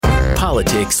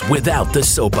politics without the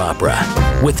soap opera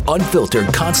with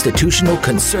unfiltered constitutional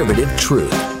conservative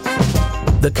truth.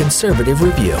 The Conservative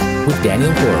Review with Daniel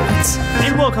Horowitz.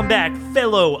 And welcome back,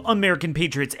 fellow American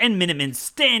patriots and Minutemen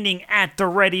standing at the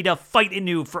ready to fight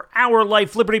anew for our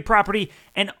life, liberty, property,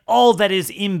 and all that is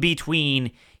in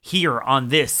between here on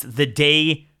this, the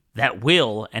day that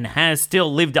will and has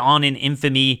still lived on in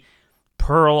infamy,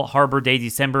 Pearl Harbor Day,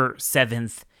 December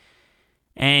 7th.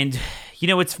 And, you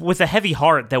know, it's with a heavy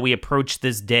heart that we approach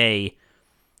this day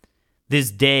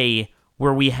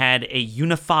where we had a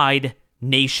unified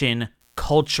nation,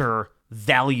 culture,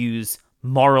 values,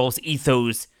 morals,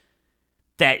 ethos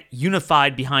that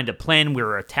unified behind a plan. We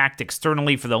were attacked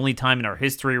externally for the only time in our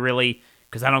history, really,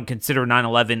 because I don't consider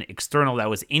 9/11 external. That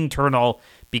was internal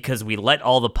because we let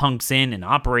all the punks in and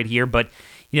operate here. But,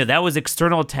 you know, that was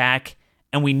external attack,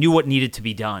 and we knew what needed to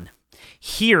be done.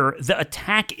 Here, the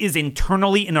attack is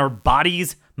internally in our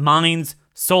bodies, minds,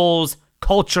 souls,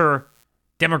 culture,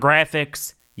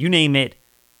 demographics, you name it.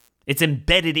 It's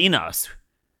embedded in us.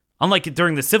 Unlike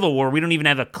during the Civil War, we don't even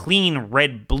have a clean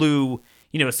red-blue,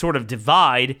 sort of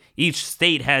divide. Each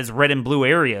state has red and blue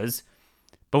areas,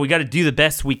 but we got to do the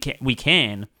best we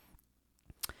can.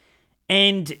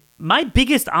 And my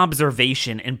biggest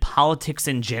observation in politics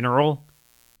in general,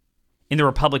 in the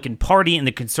Republican Party, in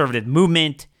the conservative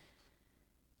movement,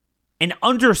 and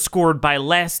underscored by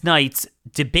last night's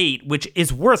debate, which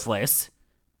is worthless,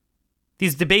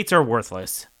 these debates are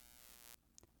worthless,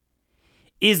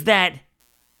 is that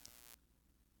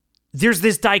there's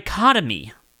this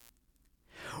dichotomy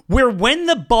where when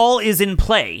the ball is in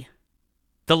play,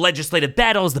 the legislative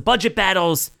battles, the budget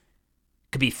battles,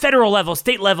 could be federal level,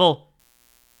 state level,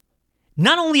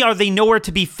 not only are they nowhere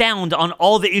to be found on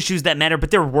all the issues that matter, but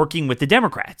they're working with the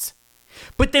Democrats.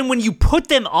 But then when you put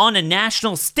them on a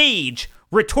national stage,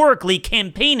 rhetorically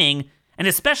campaigning, and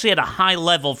especially at a high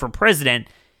level for president,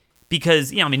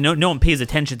 because, no one pays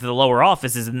attention to the lower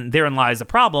offices, and therein lies the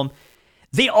problem.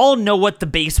 They all know what the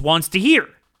base wants to hear.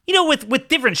 With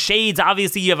different shades,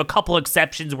 obviously you have a couple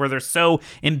exceptions where they're so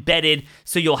embedded.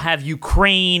 So you'll have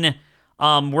Ukraine,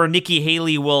 where Nikki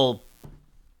Haley will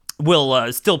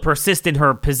still persist in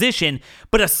her position.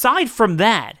 But aside from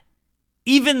that,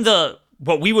 even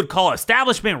what we would call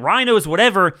establishment, rhinos,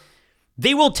 whatever,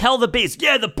 they will tell the base,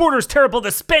 yeah, the border's terrible,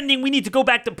 the spending, we need to go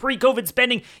back to pre-COVID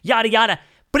spending, yada, yada.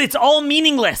 But it's all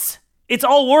meaningless. It's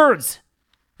all words.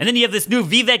 And then you have this new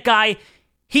Vivek guy.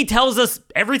 He tells us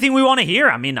everything we want to hear.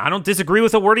 I don't disagree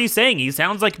with a word he's saying. He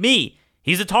sounds like me.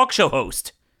 He's a talk show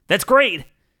host. That's great.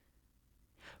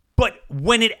 But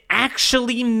when it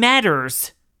actually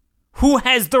matters, who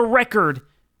has the record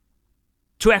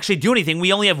to actually do anything?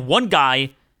 We only have one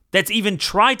guy that's even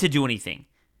tried to do anything.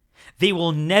 They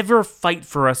will never fight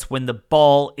for us when the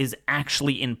ball is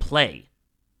actually in play.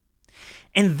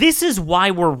 And this is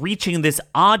why we're reaching this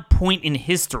odd point in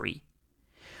history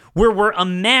where we're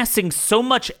amassing so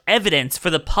much evidence for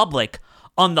the public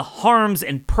on the harms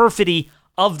and perfidy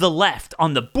of the left,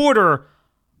 on the border,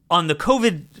 on the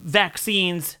COVID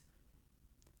vaccines,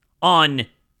 on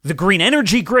the green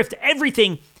energy grift,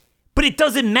 everything, but it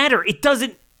doesn't matter. It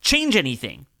doesn't change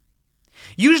anything.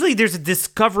 Usually there's a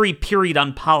discovery period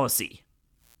on policy.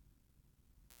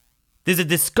 There's a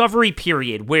discovery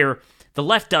period where the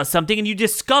left does something and you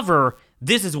discover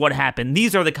this is what happened.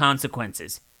 These are the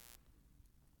consequences.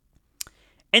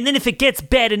 And then if it gets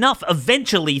bad enough,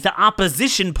 eventually the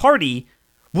opposition party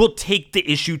will take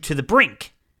the issue to the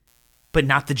brink. But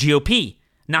not the GOP,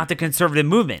 not the conservative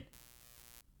movement.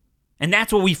 And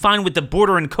that's what we find with the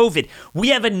border and COVID. We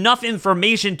have enough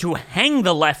information to hang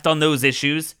the left on those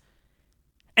issues,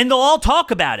 and they'll all talk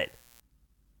about it.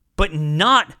 But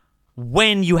not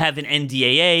when you have an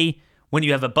NDAA, when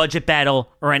you have a budget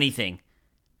battle, or anything.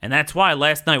 And that's why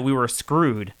last night we were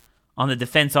screwed on the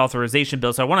defense authorization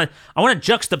bill. So I want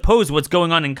to juxtapose what's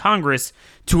going on in Congress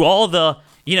to all the,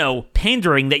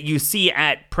 pandering that you see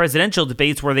at presidential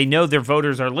debates where they know their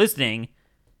voters are listening.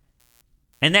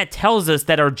 And that tells us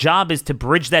that our job is to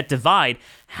bridge that divide.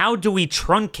 How do we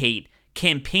truncate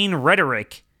campaign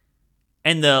rhetoric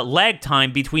and the lag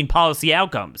time between policy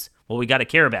outcomes? Well, we got to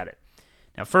care about it.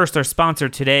 Now, first, our sponsor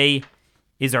today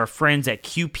is our friends at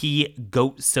QP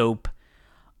Goat Soap.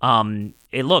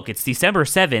 It's December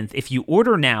 7th. If you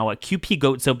order now at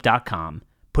qpgoatsoap.com,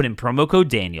 put in promo code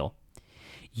Daniel,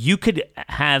 you could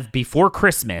have before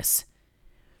Christmas,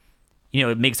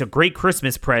 it makes a great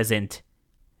Christmas present,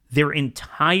 their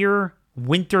entire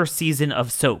winter season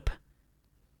of soap.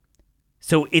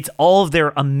 So it's all of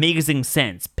their amazing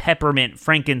scents: peppermint,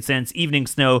 frankincense, evening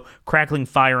snow, crackling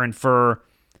fire and fir,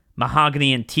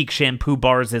 mahogany and teak shampoo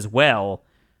bars as well.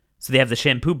 So they have the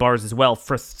shampoo bars as well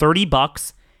for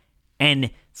 $30.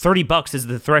 and $30 is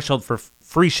the threshold for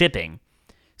free shipping.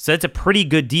 So that's a pretty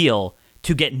good deal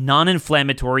to get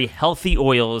non-inflammatory, healthy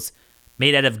oils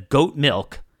made out of goat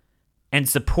milk and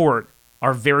support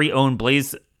our very own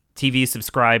Blaze TV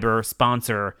subscriber,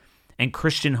 sponsor, and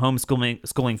Christian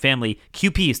homeschooling family.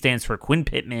 QP stands for Quinn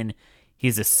Pittman.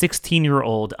 He's a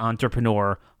 16-year-old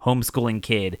entrepreneur, homeschooling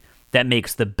kid that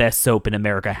makes the best soap in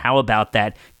America. How about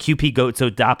that?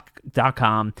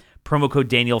 QPGoatSoap.com, promo code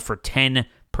Daniel for 10%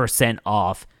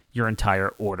 off your entire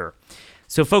order.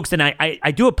 So, folks, and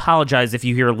I do apologize if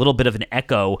you hear a little bit of an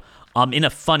echo. I'm in a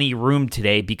funny room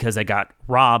today because I got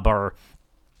Rob,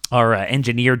 our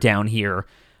engineer down here,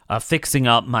 fixing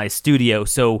up my studio.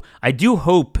 So I do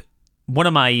hope one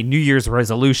of my New Year's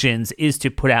resolutions is to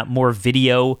put out more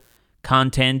video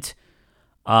content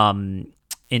in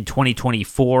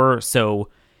 2024. So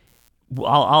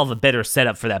I'll have a better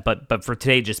setup for that. But for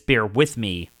today, just bear with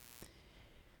me.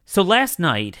 So last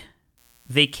night,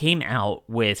 they came out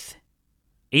with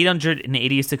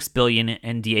 $886 billion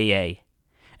NDAA.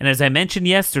 And as I mentioned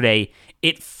yesterday,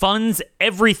 it funds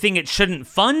everything it shouldn't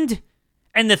fund,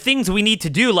 and the things we need to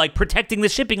do, like protecting the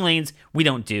shipping lanes, we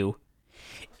don't do.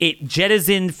 It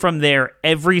jettisoned from there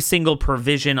every single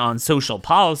provision on social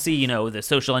policy, the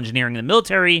social engineering in the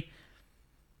military.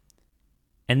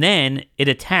 And then it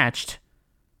attached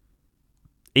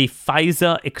a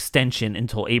FISA extension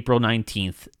until April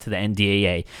 19th to the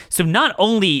NDAA. So not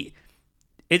only...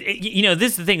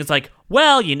 this is the thing. It's like,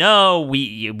 well,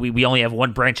 we only have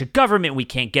one branch of government. We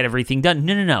can't get everything done.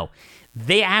 No.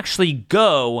 They actually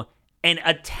go and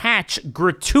attach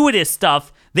gratuitous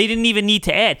stuff they didn't even need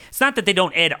to add. It's not that they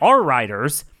don't add our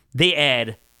riders. They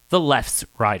add the left's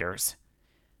riders.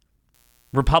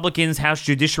 Republicans, House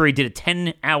Judiciary did a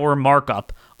 10-hour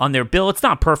markup on their bill. It's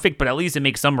not perfect, but at least it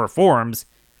makes some reforms.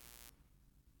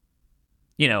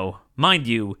 Mind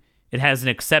you, it has an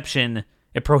exception.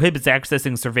 It prohibits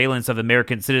accessing surveillance of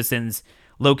American citizens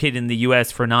located in the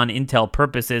U.S. for non-intel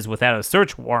purposes without a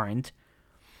search warrant.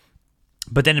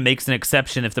 But then it makes an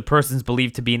exception if the person is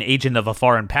believed to be an agent of a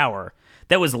foreign power.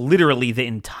 That was literally the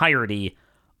entirety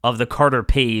of the Carter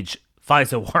Page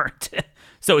FISA warrant.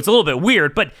 So it's a little bit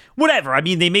weird, but whatever. I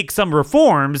mean, they make some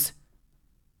reforms.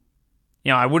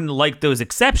 I wouldn't like those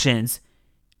exceptions.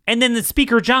 And then the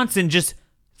Speaker Johnson just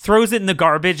throws it in the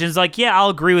garbage and is like, yeah, I'll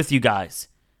agree with you guys.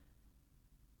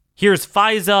 Here's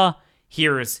FISA,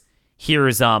 here's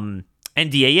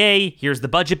NDAA, here's the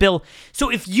budget bill. So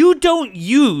if you don't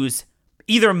use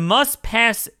either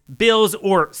must-pass bills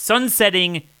or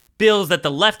sunsetting bills that the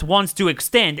left wants to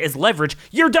extend as leverage,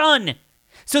 you're done.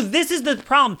 So this is the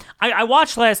problem. I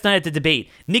watched last night at the debate.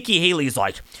 Nikki Haley's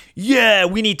like, yeah,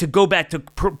 we need to go back to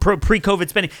pre-COVID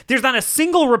spending. There's not a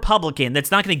single Republican that's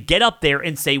not going to get up there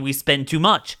and say we spend too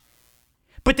much.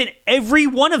 But then every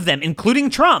one of them,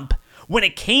 including Trump, when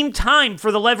it came time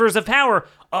for the levers of power,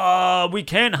 we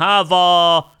can't have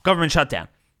government shutdown.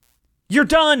 You're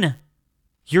done.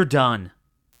 You're done.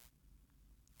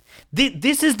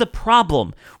 This is the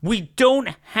problem. We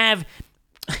have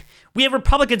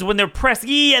Republicans when they're pressed.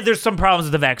 Yeah, there's some problems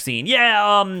with the vaccine.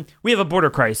 Yeah, we have a border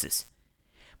crisis.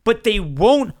 But they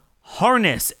won't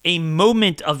harness a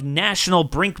moment of national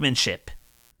brinkmanship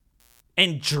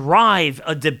and drive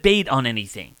a debate on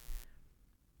anything.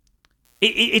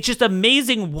 It's just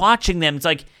amazing watching them. It's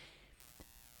like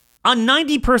on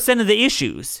 90% of the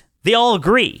issues, they all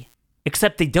agree,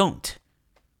 except they don't.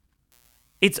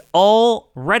 It's all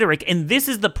rhetoric. And this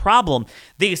is the problem.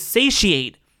 They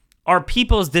satiate our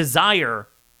people's desire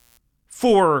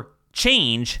for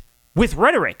change with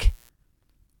rhetoric.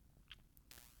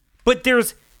 But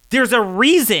there's a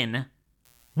reason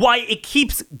why it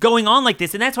keeps going on like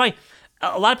this. And that's why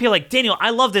a lot of people are like, Daniel,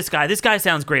 I love this guy. This guy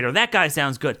sounds great, or that guy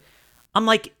sounds good. I'm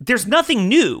like, there's nothing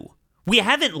new. We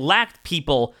haven't lacked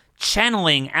people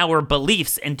channeling our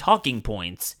beliefs and talking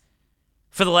points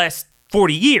for the last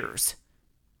 40 years.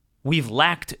 We've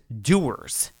lacked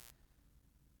doers.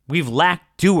 We've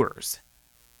lacked doers.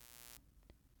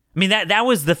 I mean, that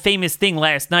was the famous thing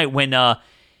last night when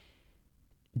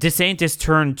DeSantis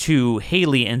turned to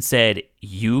Haley and said,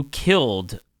 you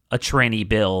killed a tranny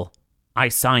bill. I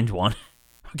signed one.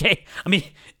 Okay? I mean,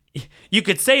 you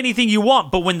could say anything you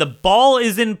want, but when the ball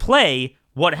is in play,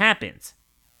 what happens?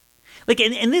 Like,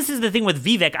 and this is the thing with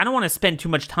Vivek. I don't want to spend too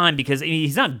much time because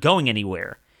he's not going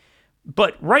anywhere.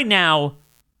 But right now,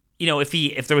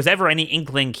 if there was ever any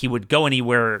inkling he would go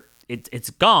anywhere, it's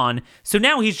gone. So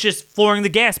now he's just flooring the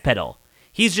gas pedal.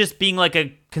 He's just being like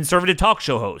a conservative talk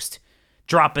show host,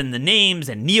 dropping the names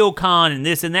and neocon and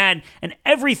this and that and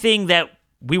everything that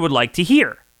we would like to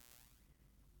hear.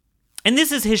 And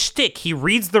this is his shtick. He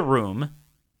reads the room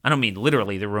I don't mean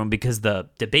literally the room because the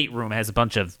debate room has a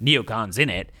bunch of neocons in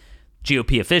it,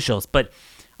 GOP officials, but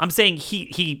I'm saying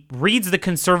he reads the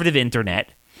conservative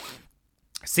internet,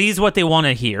 sees what they want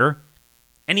to hear,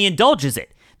 and he indulges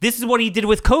it. This is what he did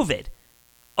with COVID.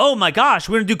 Oh my gosh,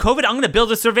 we're going to do COVID? I'm going to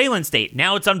build a surveillance state.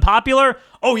 Now it's unpopular?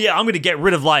 Oh yeah, I'm going to get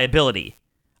rid of liability.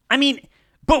 I mean,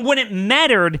 but when it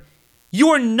mattered, you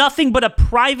are nothing but a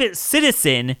private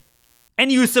citizen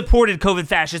and you supported COVID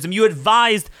fascism. You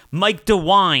advised Mike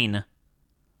DeWine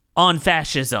on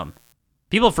fascism.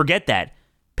 People forget that.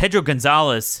 Pedro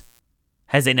Gonzalez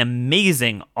has an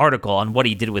amazing article on what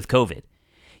he did with COVID.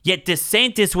 Yet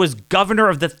DeSantis was governor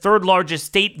of the third largest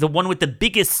state, the one with the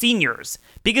biggest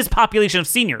population of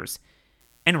seniors.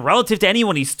 And relative to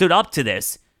anyone, he stood up to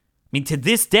this. I mean, to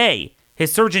this day,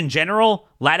 his Surgeon General,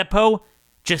 Latipo,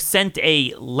 just sent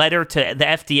a letter to the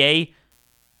FDA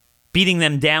beating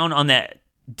them down on that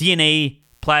DNA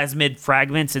plasmid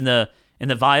fragments in the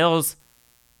vials.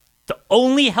 The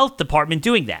only health department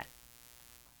doing that.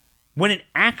 When it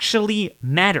actually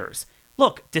matters.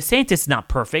 Look, DeSantis is not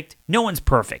perfect. No one's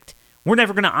perfect. We're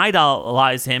never going to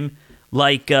idolize him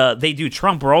like they do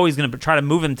Trump. We're always going to try to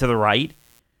move him to the right.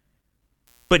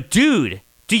 But dude,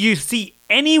 do you see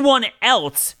anyone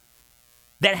else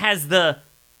that has the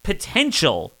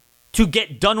potential to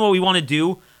get done what we want to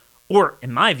do? Or,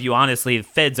 in my view, honestly, the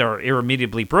feds are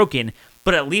irremediably broken,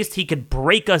 but at least he could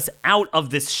break us out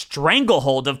of this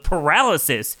stranglehold of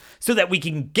paralysis so that we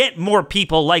can get more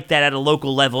people like that at a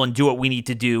local level and do what we need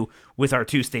to do with our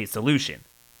two-state solution.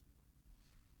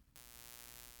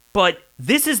 But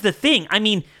this is the thing. I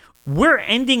mean, we're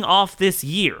ending off this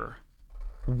year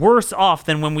worse off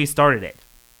than when we started it.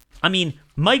 I mean,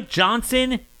 Mike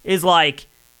Johnson is like,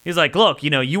 he's like, look,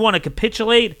 you want to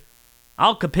capitulate?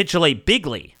 I'll capitulate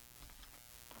bigly.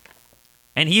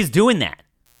 And he's doing that.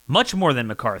 Much more than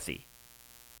McCarthy.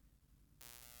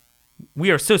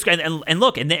 We are so scared. And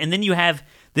look, and then you have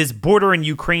this border in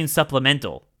Ukraine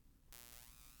supplemental.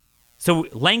 So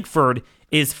Lankford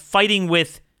is fighting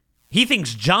with, he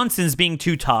thinks Johnson's being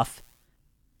too tough.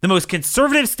 The most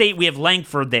conservative state, we have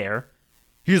Lankford there.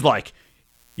 He's like,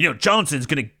 Johnson's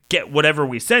going to get whatever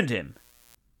we send him.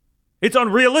 It's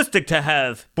unrealistic to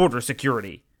have border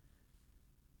security.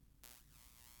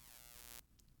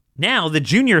 Now, the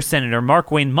junior senator,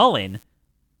 Markwayne Mullin,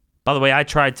 by the way, I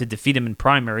tried to defeat him in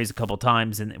primaries a couple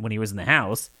times when he was in the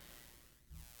House.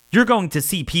 You're going to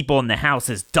see people in the House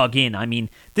as dug in. I mean,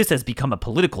 this has become a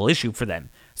political issue for them.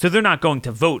 So they're not going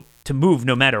to vote to move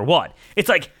no matter what. It's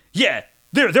like, yeah,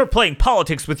 they're playing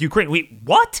politics with Ukraine. Wait,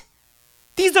 what?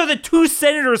 These are the two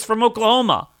senators from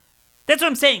Oklahoma. That's what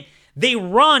I'm saying. They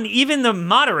run, even the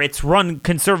moderates run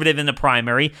conservative in the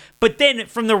primary, but then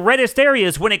from the reddest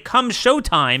areas, when it comes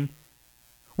showtime,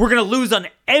 we're going to lose on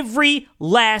every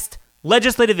last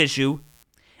legislative issue.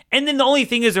 And then the only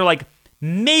thing is they're like,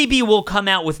 maybe we'll come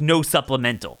out with no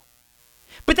supplemental.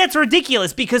 But that's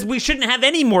ridiculous because we shouldn't have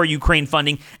any more Ukraine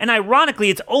funding. And ironically,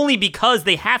 it's only because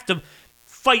they have to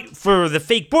fight for the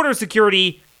fake border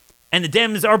security and the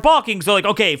Dems are balking. So like,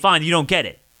 okay, fine, you don't get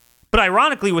it. But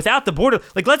ironically, without the border,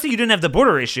 like let's say you didn't have the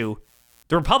border issue,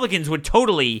 the Republicans would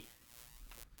totally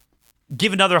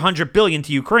give another $100 billion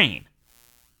to Ukraine.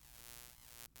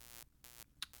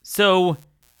 So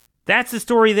that's the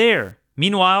story there.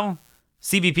 Meanwhile,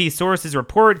 CBP sources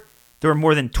report there were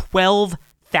more than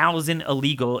 12,000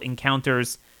 illegal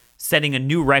encounters, setting a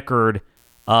new record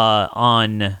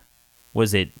on,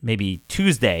 was it maybe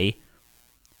Tuesday,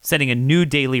 setting a new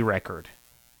daily record.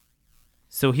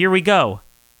 So here we go.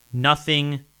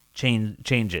 Nothing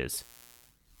changes.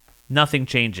 Nothing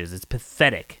changes. It's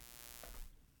pathetic.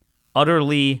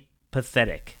 Utterly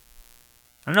pathetic.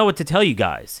 I don't know what to tell you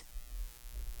guys.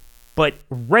 But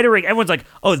rhetoric, everyone's like,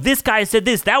 oh, this guy said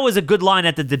this. That was a good line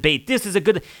at the debate. This is a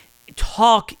good...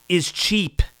 Talk is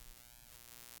cheap.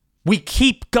 We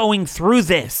keep going through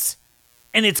this.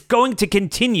 And it's going to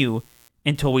continue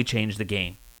until we change the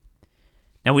game.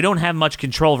 Now, we don't have much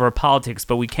control over our politics,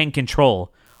 but we can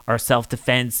control our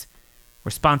self-defense. We're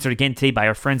sponsored again today by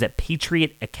our friends at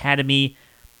Patriot Academy.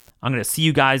 I'm going to see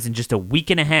you guys in just a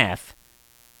week and a half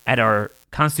at our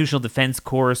constitutional defense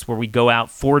course where we go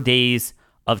out 4 days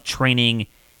of training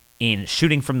in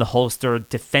shooting from the holster,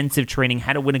 defensive training,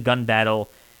 how to win a gun battle.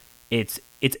 It's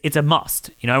a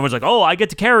must. Everyone's like, oh, I get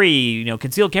to carry,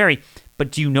 concealed carry.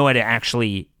 But do you know how to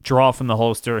actually draw from the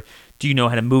holster? Do you know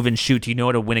how to move and shoot? Do you know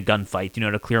how to win a gunfight? Do you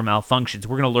know how to clear malfunctions?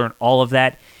 We're going to learn all of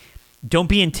that. Don't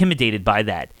be intimidated by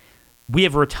that. We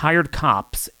have retired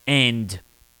cops and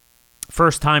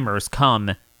first-timers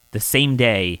come the same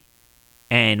day,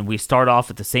 and we start off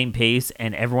at the same pace,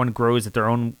 and everyone grows at their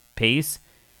own pace.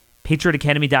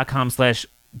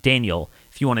 PatriotAcademy.com/Daniel.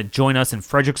 if you want to join us in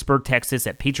Fredericksburg, Texas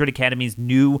at Patriot Academy's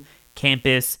new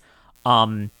campus.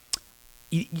 I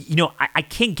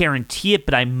can't guarantee it,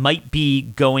 but I might be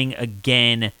going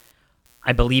again.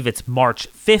 I believe it's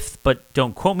March 5th, but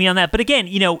don't quote me on that. But again,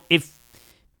 if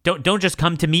don't just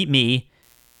come to meet me.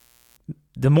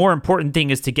 The more important thing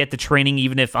is to get the training,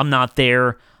 even if I'm not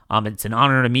there. It's an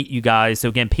honor to meet you guys. So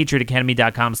again,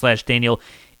 patriotacademy.com/Daniel.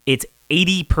 It's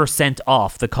 80%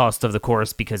 off the cost of the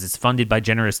course because it's funded by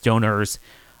generous donors.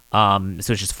 So it's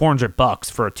just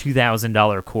 $400 for a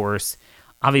 $2,000 course.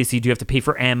 Obviously, you do have to pay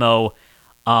for ammo.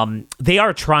 They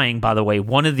are trying, by the way.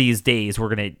 One of these days,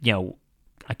 we're going to,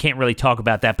 I can't really talk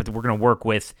about that, but we're going to work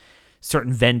with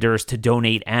certain vendors to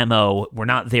donate ammo. We're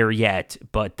not there yet,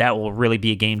 but that will really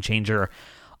be a game changer.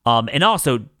 And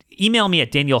also, email me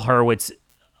at Daniel Horowitz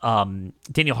at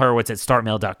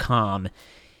startmail.com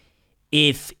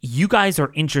if you guys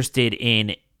are interested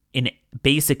in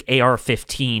basic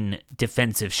AR-15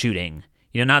 defensive shooting.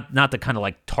 Not the kind of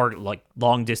like target, like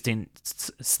long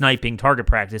distance sniping target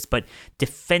practice, but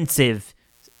defensive,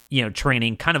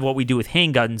 training, kind of what we do with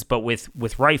handguns, but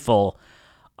with rifle.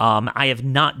 I have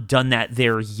not done that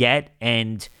there yet,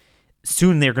 and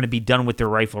soon they're going to be done with their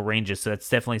rifle ranges, so that's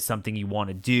definitely something you want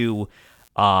to do.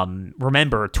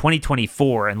 Remember,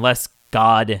 2024, unless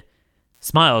God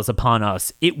smiles upon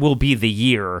us, it will be the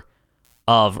year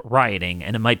of rioting,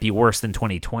 and it might be worse than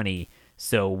 2020.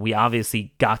 So we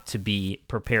obviously got to be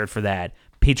prepared for that.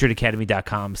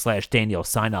 patriotacademy.com/Daniel.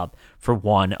 Sign up for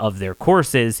one of their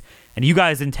courses. And you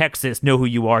guys in Texas know who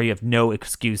you are. You have no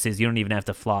excuses. You don't even have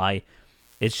to fly.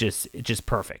 It's just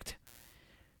perfect.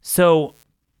 So,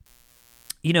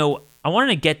 I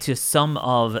wanted to get to some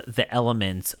of the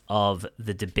elements of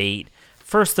the debate.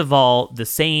 First of all, the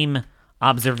same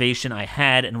observation I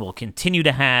had and will continue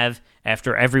to have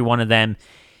after every one of them.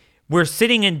 We're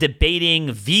sitting and debating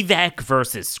Vivek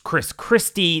versus Chris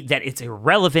Christie, that it's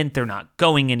irrelevant, they're not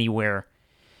going anywhere.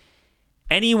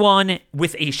 Anyone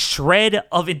with a shred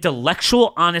of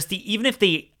intellectual honesty, even if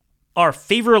they are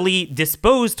favorably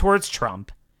disposed towards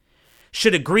Trump,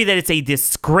 should agree that it's a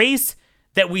disgrace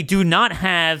that we do not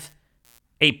have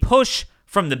a push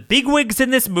from the bigwigs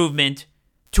in this movement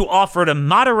to offer to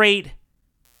moderate,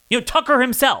 Tucker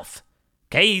himself.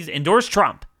 Okay, he's endorsed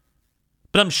Trump.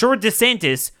 But I'm sure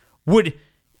DeSantis would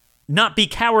not be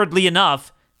cowardly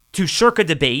enough to shirk a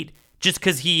debate just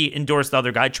because he endorsed the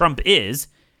other guy. Trump is.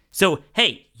 So,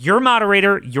 hey, you're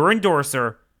moderator, you're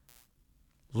endorser.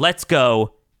 Let's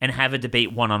go and have a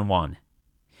debate one-on-one.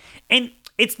 And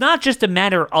it's not just a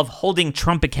matter of holding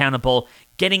Trump accountable,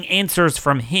 getting answers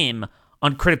from him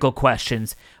on critical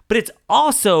questions, but it's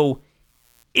also,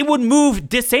 it would move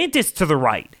DeSantis to the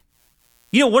right.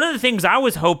 One of the things I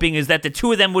was hoping is that the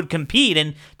two of them would compete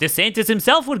and DeSantis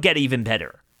himself would get even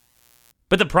better.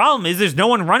 But the problem is there's no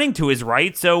one running to his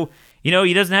right, so,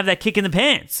 he doesn't have that kick in the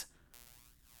pants.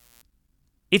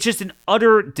 It's just an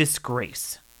utter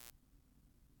disgrace.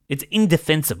 It's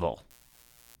indefensible.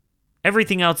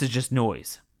 Everything else is just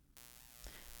noise.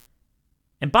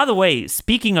 And by the way,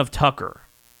 speaking of Tucker,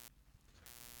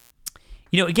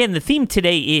 again, the theme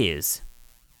today is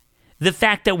the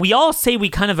fact that we all say we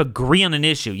kind of agree on an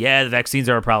issue. Yeah, the vaccines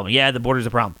are a problem. Yeah, the border's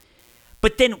a problem.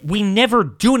 But then we never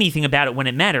do anything about it when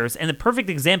it matters. And the perfect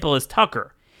example is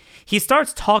Tucker. He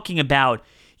starts talking about,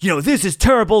 this is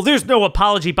terrible. There's no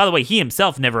apology. By the way, he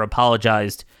himself never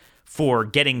apologized for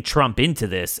getting Trump into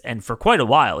this. And for quite a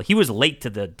while, he was late to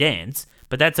the dance,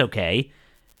 but that's okay.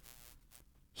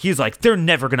 He's like, they're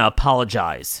never going to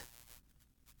apologize.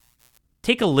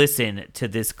 Take a listen to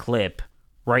this clip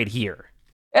right here.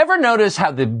 Ever notice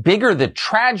how the bigger the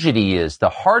tragedy is, the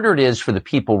harder it is for the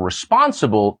people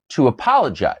responsible to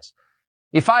apologize?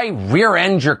 If I rear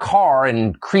end your car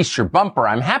and crease your bumper,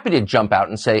 I'm happy to jump out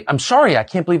and say, I'm sorry, I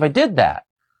can't believe I did that.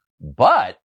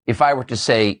 But if I were to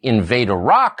say invade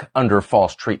Iraq under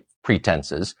false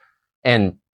pretenses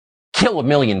and kill 1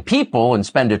 million people and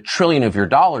spend $1 trillion of your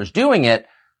dollars doing it,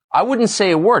 I wouldn't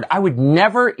say a word. I would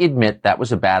never admit that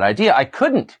was a bad idea. I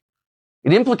couldn't.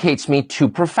 It implicates me too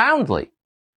profoundly.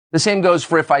 The same goes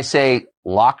for if I say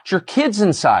locked your kids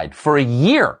inside for a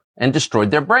year and destroyed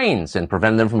their brains and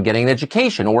prevented them from getting an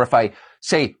education. Or if I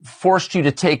say forced you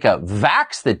to take a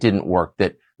vax that didn't work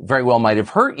that very well might have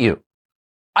hurt you.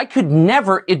 I could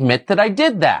never admit that I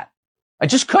did that. I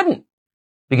just couldn't.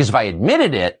 Because if I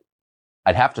admitted it,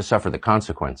 I'd have to suffer the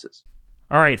consequences.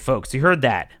 All right, folks, you heard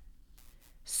that.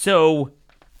 So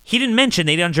he didn't mention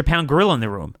the 800-pound gorilla in the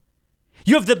room.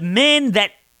 You have the man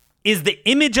that is the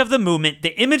image of the movement,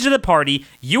 the image of the party.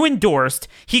 You endorsed.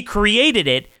 He created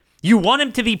it. You want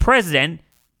him to be president,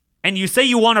 and you say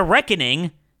you want a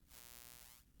reckoning.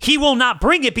 He will not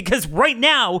bring it because right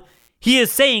now He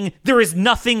is saying there is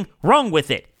nothing wrong with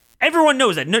it. Everyone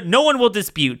knows that. No one will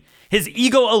dispute. His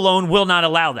ego alone will not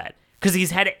allow that because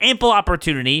he's had ample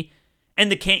opportunity,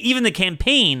 and even the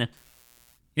campaign.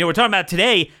 We're talking about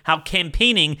today how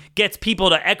campaigning gets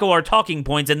people to echo our talking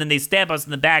points, and then they stab us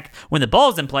in the back when the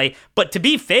ball's in play. But to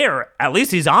be fair, at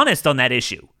least he's honest on that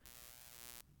issue.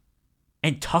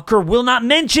 And Tucker will not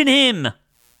mention him.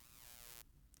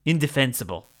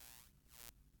 Indefensible.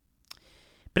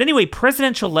 But anyway,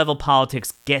 presidential level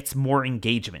politics gets more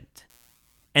engagement.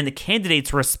 And the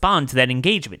candidates respond to that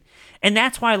engagement. And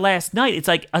that's why last night, it's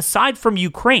like, aside from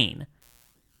Ukraine,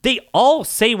 they all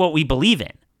say what we believe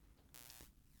in.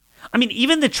 I mean,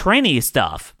 even the tranny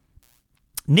stuff,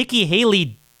 Nikki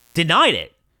Haley denied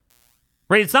it.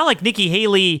 Right? It's not like Nikki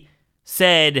Haley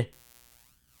said,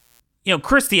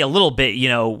 Christie a little bit,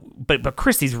 but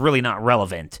Christie's really not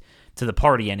relevant to the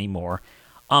party anymore.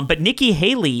 But Nikki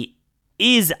Haley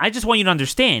I just want you to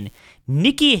understand,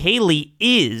 Nikki Haley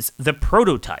is the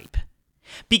prototype.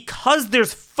 Because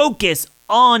there's focus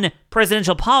on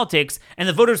presidential politics and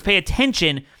the voters pay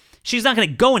attention, she's not going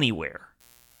to go anywhere.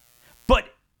 But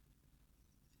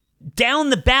down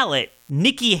the ballot,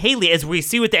 Nikki Haley, as we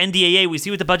see with the NDAA, we see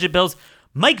with the budget bills,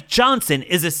 Mike Johnson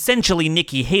is essentially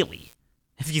Nikki Haley,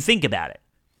 if you think about it.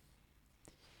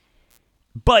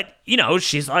 But,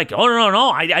 she's like, oh, no,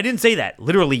 I didn't say that.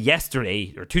 Literally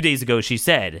yesterday or 2 days ago, she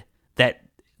said that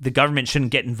the government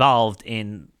shouldn't get involved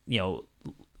in,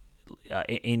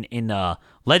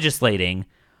 legislating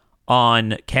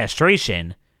on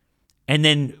castration. And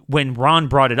then when Ron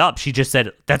brought it up, she just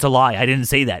said, that's a lie. I didn't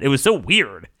say that. It was so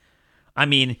weird. I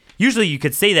mean, usually you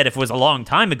could say that if it was a long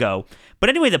time ago. But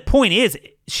anyway, the point is,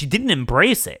 she didn't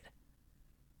embrace it.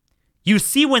 You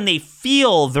see, when they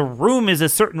feel the room is a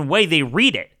certain way, they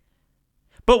read it.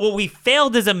 But what we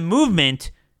failed as a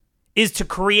movement is to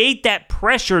create that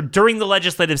pressure during the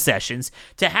legislative sessions,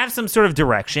 to have some sort of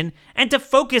direction, and to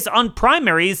focus on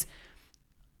primaries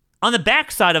on the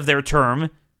backside of their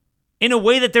term in a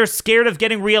way that they're scared of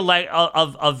getting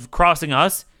of crossing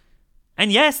us.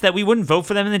 And yes, that we wouldn't vote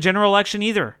for them in the general election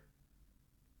either.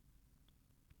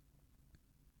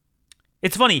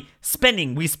 It's funny,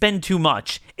 we spend too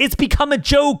much. It's become a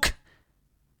joke.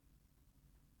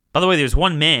 By the way, there's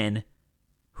one man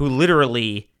who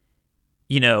literally,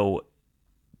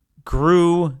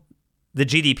 grew the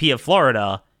GDP of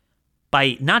Florida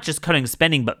by not just cutting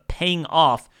spending, but paying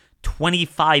off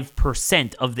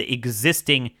 25% of the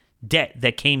existing debt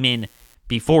that came in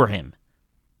before him.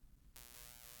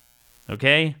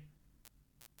 Okay?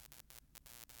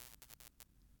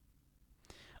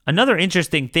 Another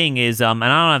interesting thing is, and I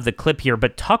don't have the clip here,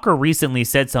 but Tucker recently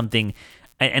said something,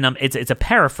 and it's a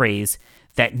paraphrase,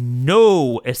 that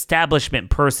no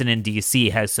establishment person in D.C.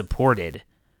 has supported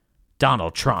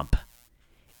Donald Trump.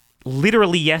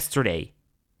 Literally yesterday,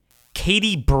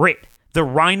 Katie Britt, the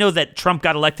rhino that Trump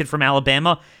got elected from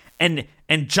Alabama, and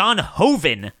John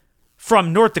Hoeven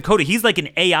from North Dakota, he's like an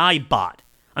AI bot.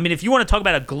 I mean, if you want to talk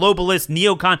about a globalist,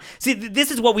 neocon, see,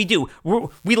 this is what we do.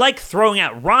 We like throwing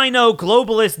out rhino,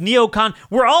 globalist, neocon.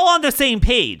 We're all on the same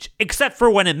page, except for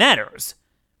when it matters.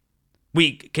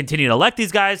 We continue to elect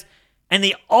these guys, and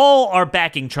they all are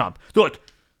backing Trump. They're like,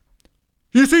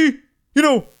 you see,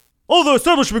 all the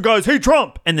establishment guys hate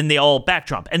Trump. And then they all back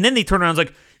Trump. And then they turn around and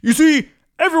like, you see,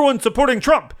 everyone's supporting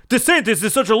Trump. DeSantis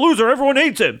is such a loser. Everyone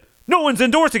hates him. No one's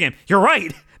endorsing him. You're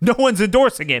right. No one's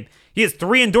endorsing him. He has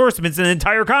 3 endorsements in the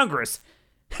entire Congress.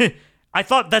 I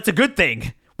thought that's a good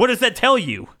thing. What does that tell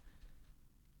you?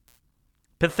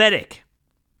 Pathetic.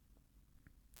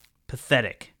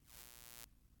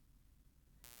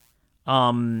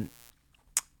 Then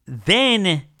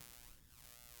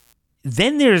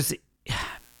there's,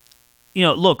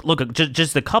 look,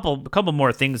 just a couple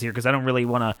more things here, because I don't really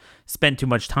want to spend too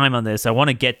much time on this. I want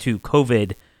to get to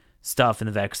COVID stuff and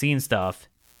the vaccine stuff.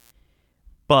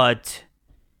 But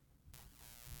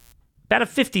about a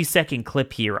 50-second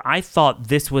clip here. I thought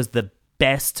this was the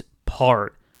best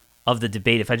part of the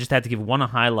debate. If I just had to give one a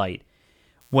highlight,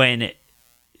 when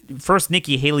first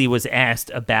Nikki Haley was asked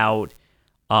about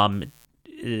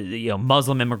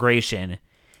Muslim immigration,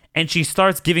 and she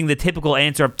starts giving the typical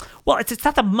answer, well, it's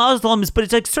not the Muslims, but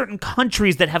it's like certain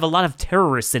countries that have a lot of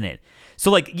terrorists in it.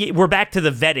 So like, we're back to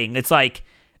the vetting. It's like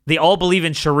they all believe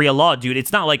in Sharia law, dude.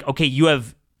 It's not like, okay, you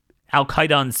have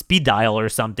Al-Qaeda on speed dial or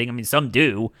something. I mean, some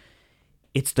do.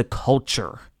 It's the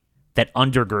culture that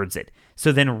undergirds it.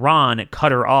 So then Ron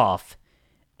cut her off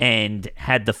and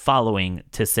had the following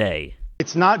to say.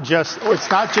 It's not just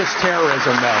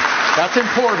terrorism, though. That's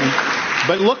important.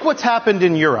 But look what's happened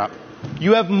in Europe.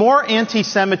 You have more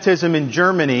anti-Semitism in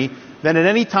Germany than at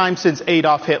any time since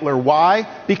Adolf Hitler. Why?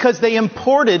 Because they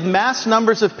imported mass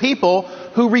numbers of people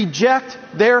who reject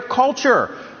their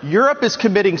culture. Europe is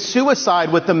committing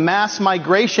suicide with the mass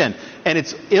migration, and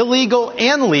it's illegal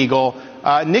and legal.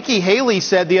 Nikki Haley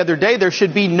said the other day there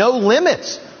should be no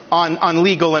limits on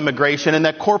legal immigration, and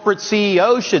that corporate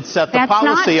CEOs should set the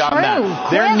policy on that.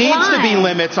 There needs to be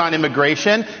limits on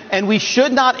immigration, and we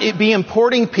should not be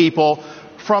importing people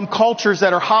from cultures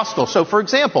that are hostile. So, for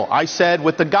example, I said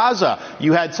with the Gaza,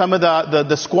 you had some of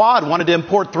the squad wanted to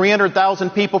import 300,000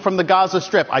 people from the Gaza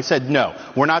Strip. I said, no,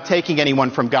 we're not taking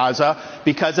anyone from Gaza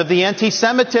because of the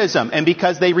anti-Semitism and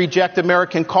because they reject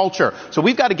American culture. So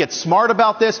we've got to get smart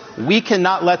about this. We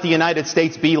cannot let the United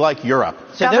States be like Europe.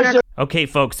 Okay,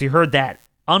 folks, you heard that.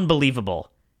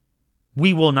 Unbelievable.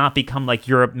 We will not become like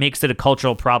Europe. Makes it a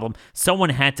cultural problem.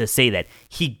 Someone had to say that.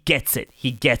 He gets it.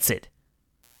 He gets it.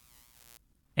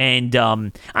 And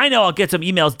I know I'll get some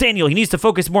emails. Daniel, he needs to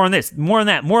focus more on this, more on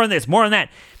that, more on this, more on that.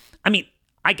 I mean,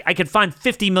 I could find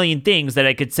 50 million things that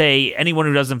I could say anyone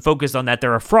who doesn't focus on that,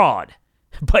 they're a fraud.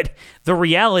 But the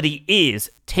reality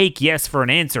is, take yes for an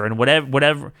answer, and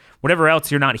whatever else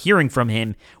you're not hearing from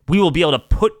him, we will be able to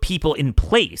put people in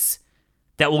place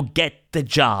that will get the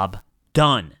job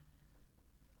done.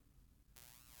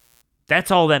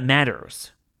 That's all that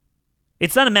matters.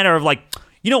 It's not a matter of like,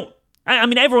 I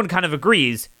mean, everyone kind of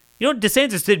agrees.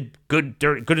 DeSantis did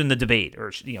good in the debate,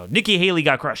 or Nikki Haley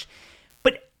got crushed.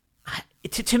 But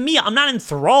to me, I'm not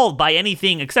enthralled by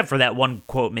anything except for that one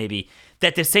quote, maybe,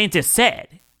 that DeSantis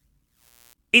said.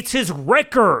 It's his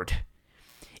record.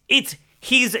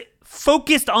 He's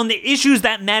focused on the issues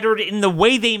that mattered in the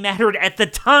way they mattered at the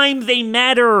time they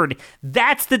mattered.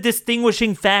 That's the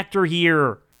distinguishing factor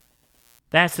here.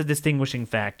 That's the distinguishing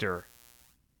factor.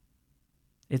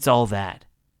 It's all that.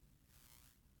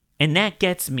 And that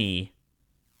gets me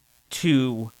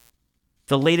to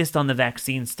the latest on the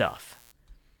vaccine stuff.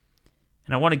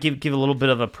 And I want to give a little bit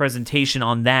of a presentation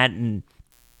on that and,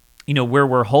 where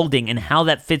we're holding and how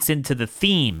that fits into the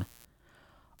theme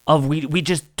of we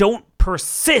just don't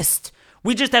persist.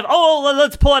 We just have,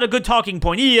 let's pull out a good talking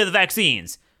point. Yeah, the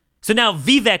vaccines. So now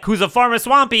Vivek, who's a pharma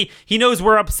swampy, he knows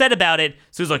we're upset about it.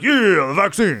 So he's like, yeah, the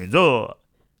vaccines.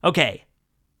 Okay.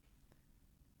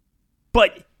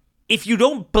 But if you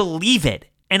don't believe it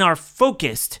and are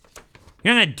focused,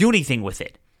 you're not going to do anything with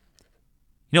it.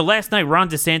 Last night, Ron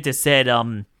DeSantis said,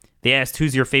 they asked,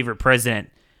 who's your favorite president?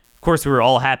 Of course, we were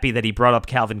all happy that he brought up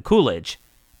Calvin Coolidge.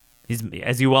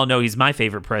 As you well know, he's my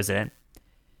favorite president.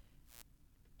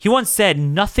 He once said,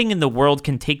 nothing in the world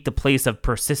can take the place of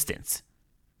persistence.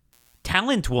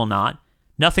 Talent will not.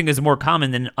 Nothing is more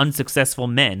common than unsuccessful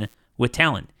men with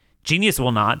talent. Genius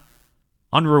will not.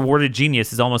 Unrewarded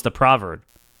genius is almost a proverb.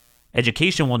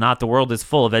 Education will not. The world is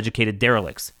full of educated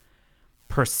derelicts.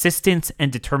 Persistence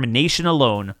and determination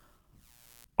alone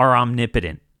are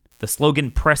omnipotent. The slogan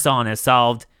 "Press on" has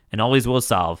solved and always will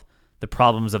solve the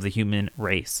problems of the human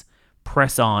race.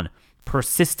 Press on.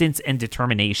 Persistence and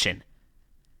determination.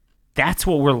 That's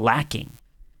what we're lacking.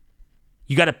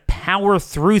 You got to power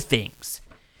through things.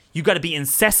 You got to be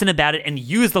incessant about it and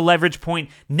use the leverage point.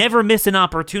 Never miss an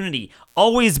opportunity.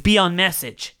 Always be on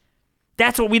message.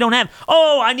 That's what we don't have.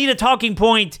 I need a talking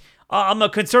point. I'm a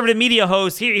conservative media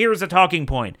host. Here's a talking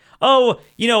point.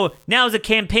 Now's a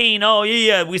campaign.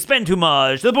 We spend too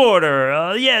much. The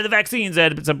border. The vaccines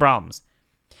had some problems.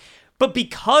 But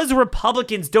because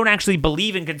Republicans don't actually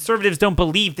believe and conservatives don't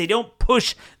believe, they don't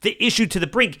push the issue to the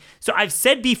brink. So I've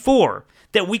said before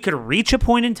that we could reach a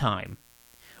point in time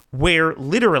where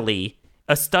literally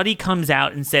a study comes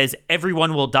out and says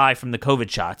everyone will die from the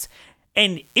COVID shots.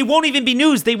 And it won't even be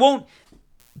news. They won't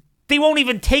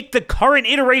even take the current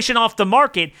iteration off the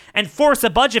market and force a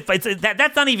budget fight.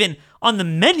 That's not even on the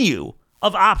menu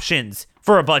of options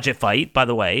for a budget fight, by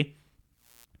the way.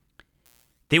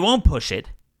 They won't push it.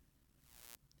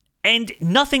 And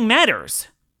nothing matters.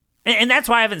 And that's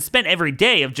why I haven't spent every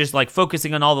day of just like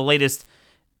focusing on all the latest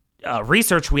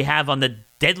research we have on the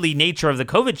deadly nature of the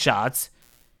COVID shots.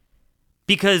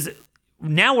 Because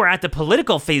now we're at the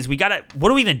political phase. What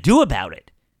are we going to do about it?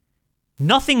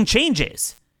 Nothing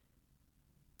changes.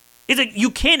 It's like you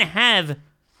can't have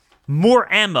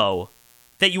more ammo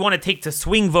that you want to take to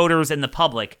swing voters and the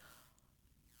public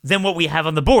than what we have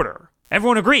on the border.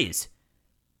 Everyone agrees.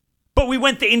 But we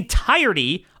went the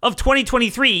entirety of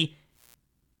 2023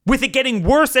 with it getting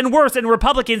worse and worse and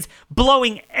Republicans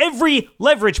blowing every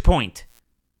leverage point.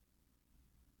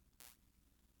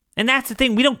 And that's the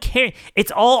thing. We don't care.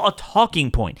 It's all a talking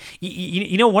point.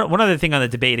 One other thing on the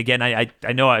debate, again, I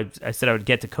know I said I would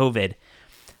get to COVID.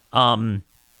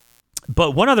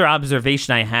 But one other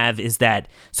observation I have is that,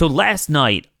 so last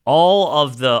night all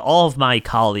of my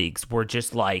colleagues were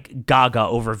just like gaga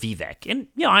over Vivek. And,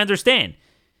 I understand.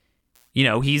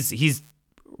 He's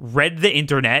read the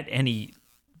internet and he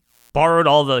borrowed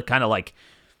all the kind of like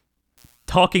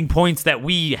talking points that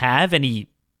we have and he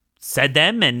said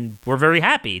them, and we're very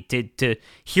happy to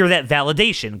hear that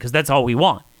validation because that's all we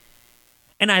want.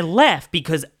 And I laugh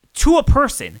because to a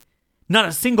person, not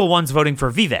a single one's voting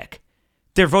for Vivek.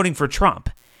 They're voting for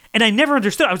Trump. And I never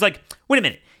understood. I was like, wait a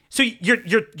minute. So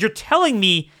you're telling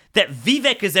me that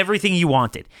Vivek is everything you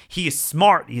wanted. He is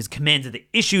smart. He's commanded the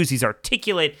issues. He's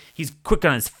articulate. He's quick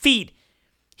on his feet.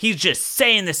 He's just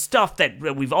saying the stuff that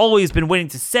we've always been waiting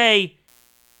to say.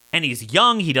 And he's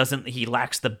young. He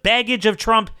lacks the baggage of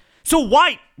Trump. So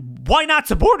why not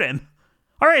support him?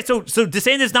 All right, so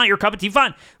DeSantis is not your cup of tea.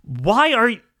 Fine. Why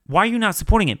are you not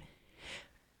supporting him?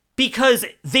 Because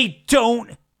they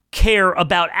don't care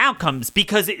about outcomes,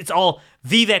 because it's all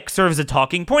Vivek serves a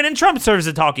talking point and Trump serves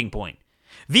a talking point.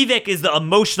 Vivek is the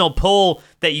emotional pull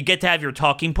that you get to have your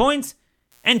talking points,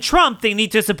 and Trump they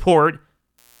need to support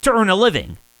to earn a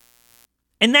living.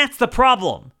 And that's the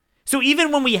problem. So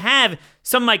even when we have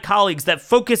some of my colleagues that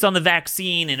focus on the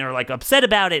vaccine and are like upset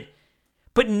about it,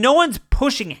 but no one's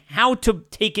pushing how to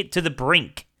take it to the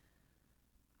brink.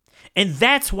 And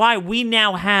that's why we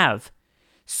now have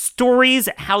stories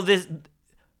how the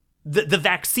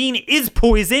vaccine is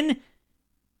poison,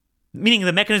 meaning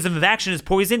the mechanism of action is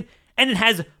poison, and it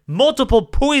has multiple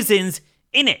poisons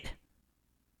in it.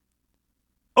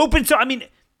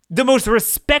 The most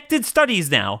respected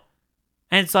studies now,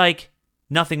 and it's like,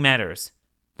 nothing matters.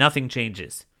 Nothing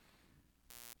changes.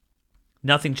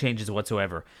 Nothing changes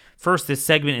whatsoever. First, this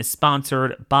segment is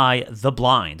sponsored by The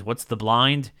Blind. What's The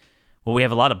Blind? Well, we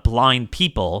have a lot of blind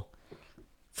people.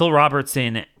 Phil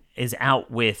Robertson is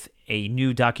out with a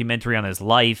new documentary on his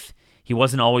life. He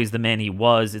wasn't always the man he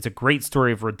was. It's a great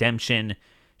story of redemption,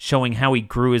 showing how he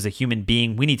grew as a human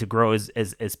being. We need to grow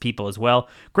as people as well.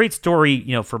 Great story,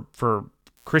 for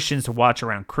Christians to watch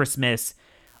around Christmas.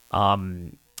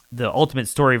 The ultimate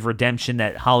story of redemption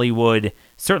that Hollywood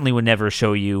certainly would never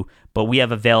show you, but we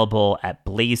have available at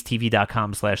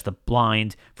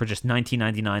blazetv.com/theblind for just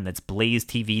 $19.99. That's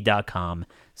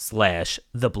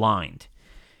blazetv.com/theblind.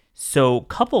 So,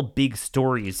 couple big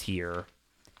stories here.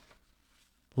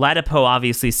 Latipo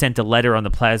obviously sent a letter on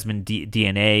the plasmid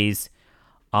DNAs.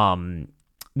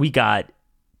 We got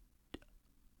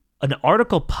an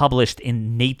article published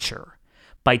in Nature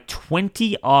by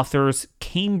 20 authors,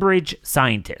 Cambridge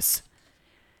scientists.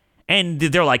 And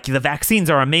they're like, the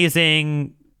vaccines are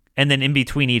amazing. And then in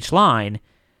between each line,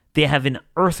 they have an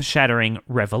earth-shattering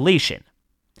revelation.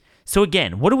 So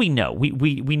again, what do we know? We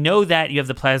know that you have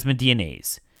the plasmid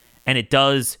DNAs, and it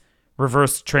does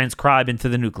reverse transcribe into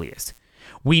the nucleus.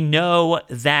 We know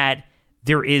that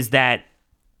there is that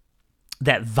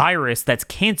virus that's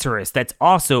cancerous, that's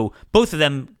also, both of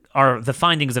them are the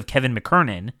findings of Kevin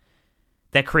McKernan,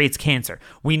 that creates cancer.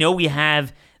 We know we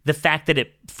have the fact that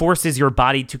it forces your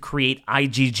body to create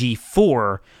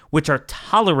IgG4, which are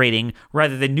tolerating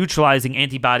rather than neutralizing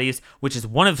antibodies, which is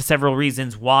one of several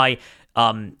reasons why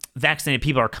vaccinated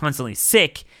people are constantly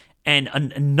sick, and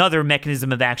another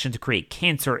mechanism of action to create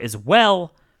cancer as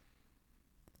well.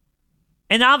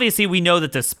 And obviously, we know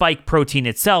that the spike protein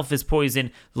itself is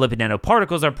poison, lipid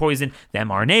nanoparticles are poison, the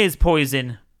mRNA is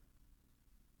poison.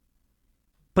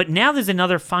 But now there's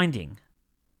another finding.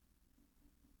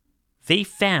 They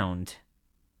found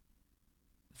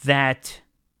that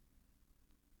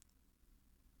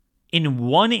in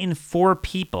 1 in 4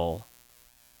 people,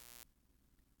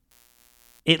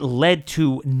 it led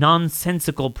to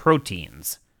nonsensical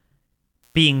proteins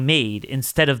being made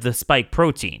instead of the spike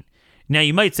protein. Now,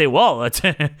 you might say, well, that's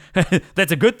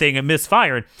a good thing, it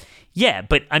misfired. Yeah,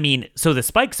 but so the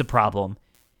spike's a problem.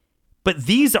 But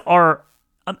these are...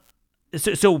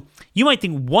 So you might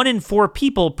think 1 in 4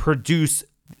 people produce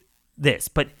this,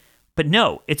 but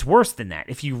no, it's worse than that.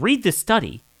 If you read the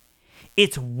study,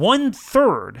 it's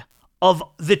 1/3 of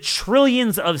the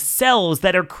trillions of cells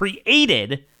that are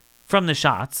created from the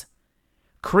shots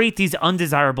create these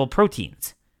undesirable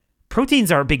proteins.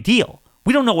 Proteins are a big deal.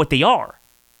 We don't know what they are.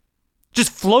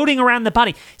 Just floating around the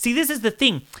body. See, this is the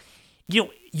thing.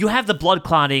 You have the blood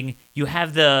clotting, you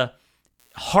have the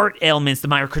heart ailments, the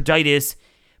myocarditis,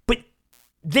 but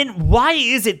then why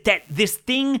is it that this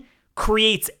thing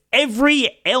creates every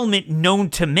ailment known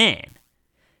to man?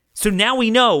 So now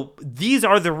we know these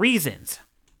are the reasons.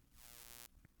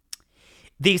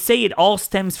 They say it all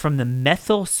stems from the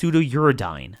methyl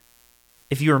pseudouridine.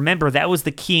 If you remember, that was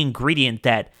the key ingredient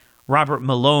that Robert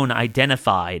Malone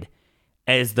identified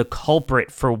as the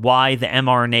culprit for why the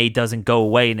mRNA doesn't go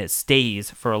away and it stays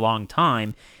for a long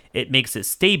time. it makes it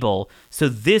stable. So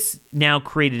this now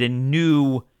created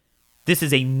this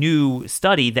is a new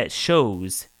study that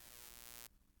shows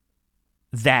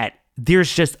that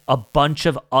there's just a bunch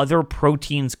of other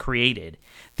proteins created.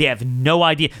 They have no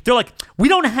idea. They're like, we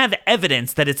don't have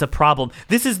evidence that it's a problem.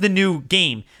 This is the new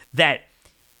game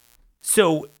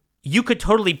so you could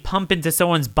totally pump into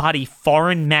someone's body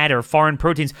foreign matter, foreign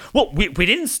proteins. Well, we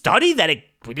didn't study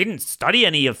we didn't study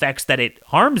any effects that it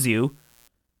harms you.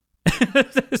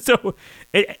 So,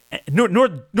 nor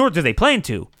do they plan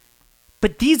to.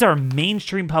 But these are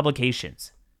mainstream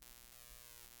publications.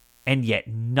 And yet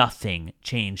nothing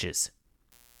changes.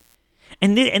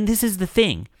 And this is the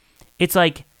thing. It's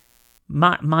like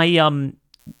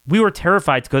we were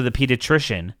terrified to go to the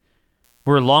pediatrician.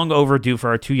 We're long overdue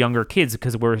for our 2 younger kids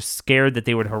because we're scared that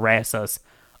they would harass us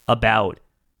about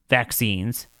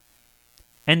vaccines.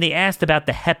 And they asked about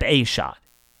the Hep A shot.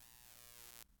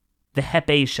 The Hep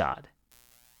A shot.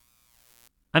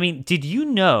 I mean, did you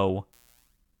know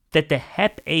that the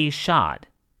Hep A shot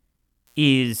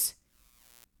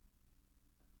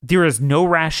there is no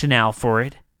rationale for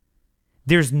it.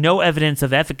 There's no evidence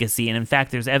of efficacy, and in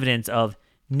fact, there's evidence of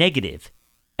negative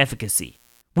efficacy.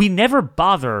 We never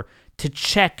bother to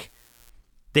check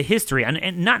the history,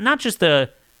 and not just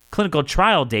the clinical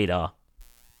trial data,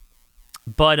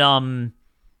 but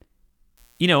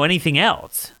anything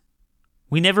else.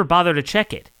 We never bother to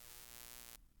check it.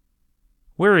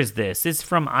 Where is this? It's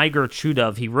from Igor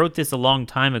Chudov. He wrote this a long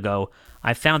time ago.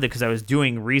 I found it because I was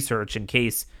doing research in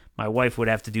case my wife would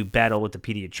have to do battle with the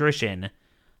pediatrician.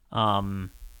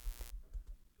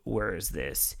 Where is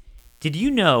this? Did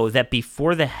you know that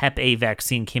before the Hep A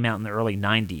vaccine came out in the early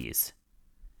 90s,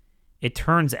 it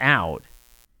turns out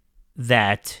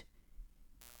that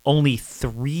only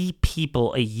 3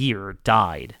 people a year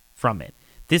died from it?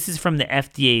 This is from the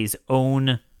FDA's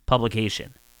own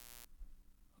publication.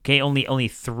 Okay, only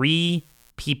 3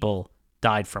 people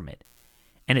died from it.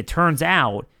 And it turns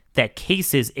out that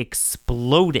cases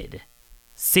exploded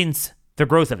since the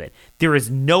growth of it. There is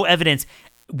no evidence,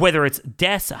 whether it's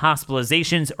deaths,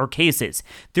 hospitalizations, or cases.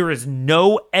 There is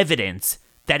no evidence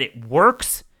that it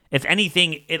works. If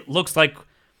anything, it looks like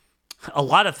a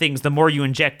lot of things. The more you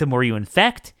inject, the more you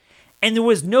infect. And there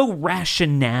was no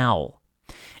rationale.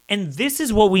 And this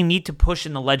is what we need to push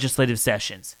in the legislative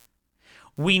sessions.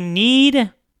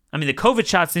 The COVID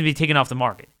shots need to be taken off the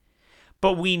market.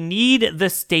 But we need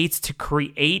the states to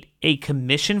create a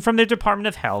commission from the Department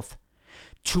of Health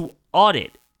to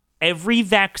audit every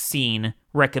vaccine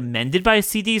recommended by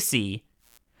CDC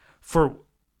for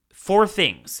 4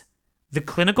 things. The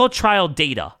clinical trial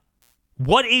data.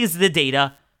 What is the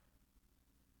data?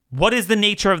 What is the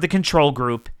nature of the control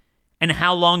group? And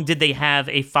how long did they have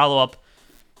a follow-up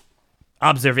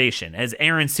observation? As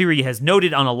Aaron Siri has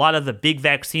noted on a lot of the big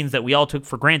vaccines that we all took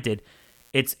for granted,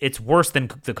 it's worse than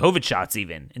the COVID shots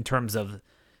even, in terms of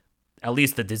at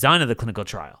least the design of the clinical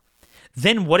trial.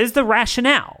 Then what is the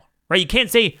rationale, right? You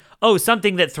can't say,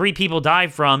 something that 3 people die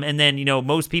from, and then,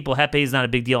 most people, Hep A is not a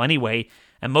big deal anyway,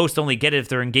 and most only get it if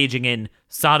they're engaging in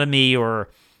sodomy or,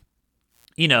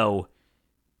 you're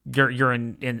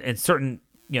in certain,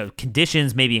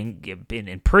 conditions, maybe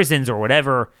in prisons or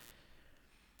whatever.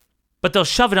 But they'll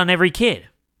shove it on every kid.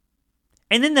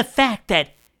 And then the fact that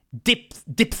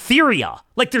diphtheria,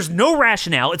 like there's no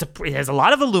rationale. It has a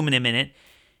lot of aluminum in it.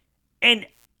 And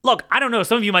look, I don't know.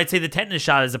 Some of you might say the tetanus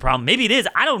shot is a problem. Maybe it is.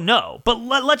 I don't know. But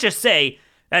let's just say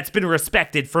that's been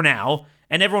respected for now,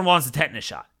 and everyone wants a tetanus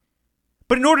shot.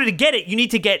 But in order to get it, you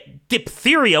need to get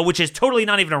diphtheria, which is totally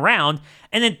not even around,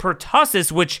 and then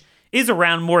pertussis, which is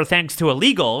around more thanks to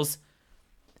illegals.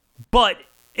 But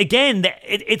again,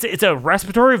 it's a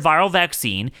respiratory viral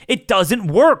vaccine. It doesn't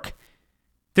work.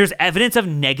 There's evidence of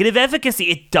negative efficacy.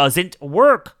 It doesn't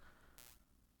work.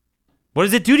 What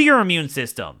does it do to your immune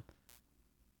system?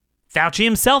 Fauci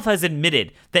himself has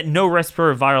admitted that no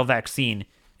respiratory viral vaccine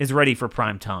is ready for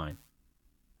prime time.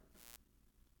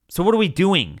 So what are we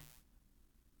doing?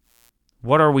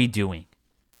 What are we doing?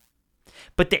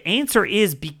 But the answer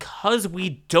is because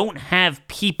we don't have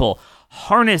people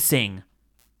harnessing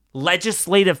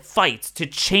legislative fights to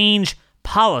change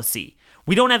policy.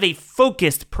 We don't have a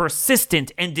focused,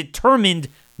 persistent, and determined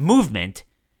movement.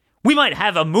 We might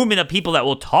have a movement of people that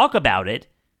will talk about it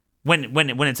when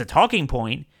it's a talking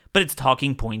point, but it's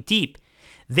talking point deep.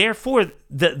 Therefore,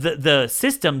 the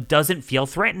system doesn't feel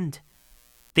threatened.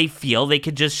 They feel they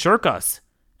could just shirk us.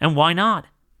 And why not?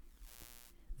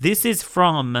 This is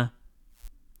from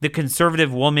the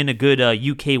Conservative Woman, a good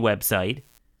UK website.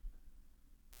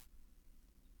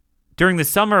 During the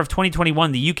summer of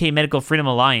 2021, the UK Medical Freedom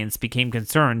Alliance became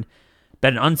concerned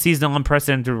about an unseasonal,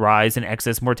 unprecedented rise in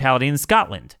excess mortality in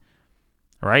Scotland,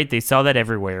 All right, they saw that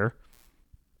everywhere.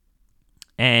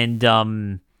 And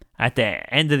at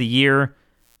the end of the year,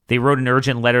 they wrote an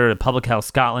urgent letter to Public Health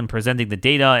Scotland presenting the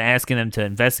data and asking them to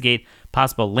investigate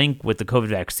possible link with the COVID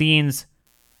vaccines.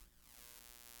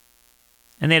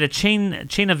 And they had a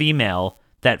chain of email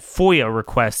that FOIA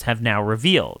requests have now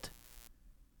revealed.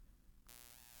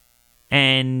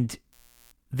 And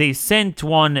they sent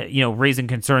one, raising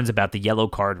concerns about the yellow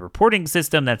card reporting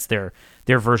system. That's their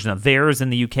version of theirs in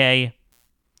the UK.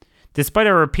 Despite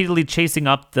our repeatedly chasing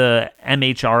up the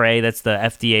MHRA, that's the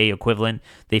FDA equivalent,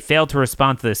 they failed to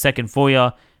respond to the second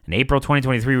FOIA. In April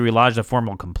 2023, we lodged a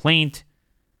formal complaint.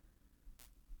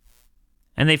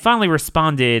 And they finally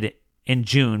responded in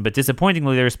June, but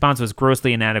disappointingly, their response was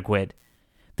grossly inadequate.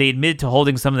 They admitted to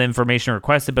holding some of the information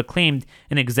requested, but claimed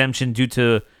an exemption due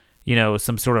to,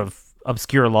 some sort of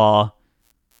obscure law.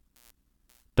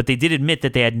 But they did admit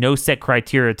that they had no set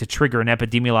criteria to trigger an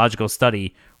epidemiological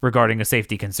study regarding a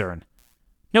safety concern.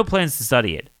 No plans to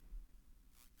study it.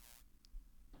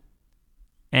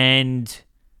 And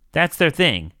that's their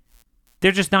thing.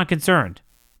 They're just not concerned.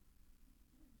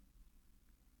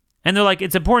 And they're like,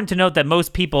 it's important to note that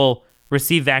most people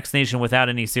receive vaccination without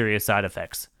any serious side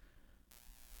effects.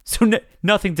 So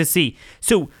nothing to see.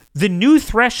 So the new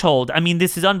threshold,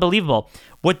 this is unbelievable.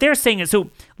 What they're saying is, so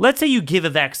let's say you give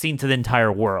a vaccine to the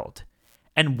entire world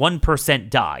and 1%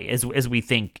 die, as we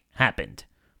think happened.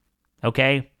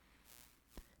 Okay?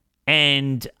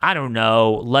 And I don't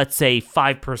know, let's say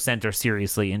 5% are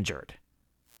seriously injured.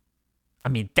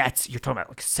 You're talking about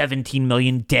like 17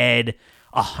 million dead,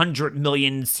 100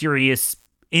 million serious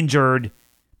injured,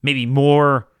 maybe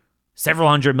more, several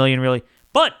hundred million really.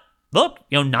 But look,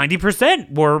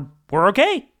 90% were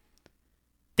okay.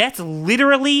 That's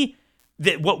literally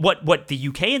what the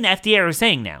UK and the FDA are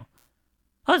saying now.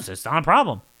 Oh, it's just not a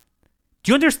problem.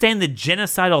 Do you understand the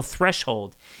genocidal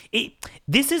threshold?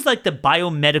 This is like the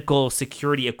biomedical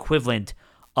security equivalent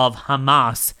of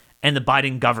Hamas and the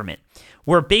Biden government,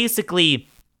 where basically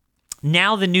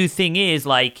now the new thing is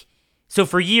like, so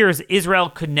for years, Israel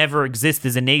could never exist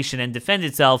as a nation and defend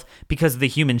itself because of the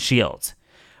human shields.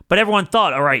 But everyone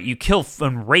thought, all right, you kill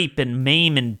and rape and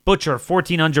maim and butcher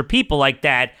 1,400 people like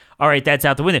that. All right, that's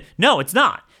out the window. No, it's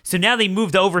not. So now they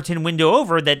moved the Overton window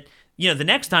over that, the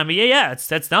next time,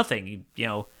 that's nothing.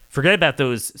 Forget about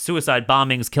those suicide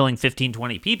bombings killing 15,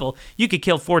 20 people. You could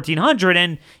kill 1,400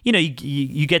 and,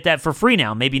 you get that for free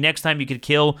now. Maybe next time you could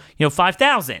kill,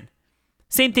 5,000.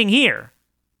 Same thing here.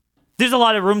 There's a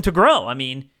lot of room to grow.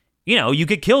 You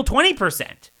could kill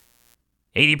 20%.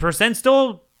 80%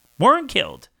 still weren't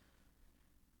killed.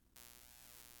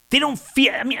 They don't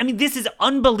feel, this is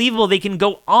unbelievable. They can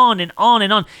go on and on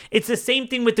and on. It's the same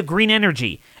thing with the green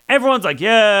energy. Everyone's like,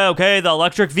 yeah, okay, the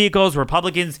electric vehicles,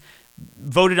 Republicans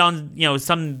voted on,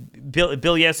 some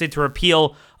bill yesterday to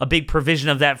repeal a big provision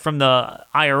of that from the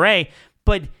IRA.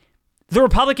 But the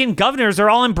Republican governors are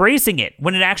all embracing it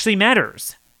when it actually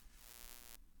matters.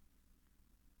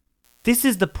 This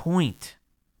is the point.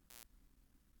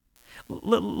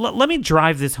 Let me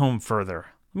drive this home further.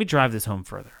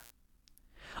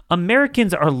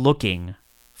 Americans are looking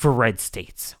for red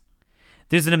states.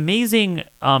 There's an amazing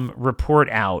report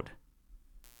out.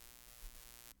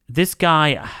 This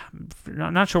guy,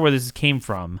 I'm not sure where this came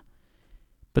from,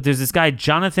 but there's this guy,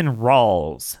 Jonathan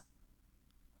Rawls,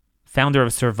 founder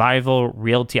of Survival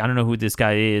Realty. I don't know who this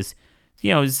guy is.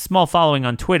 He's a small following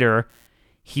on Twitter.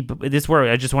 This is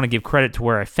where I just want to give credit to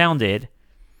where I found it.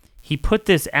 He put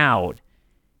this out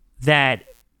that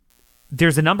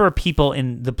there's a number of people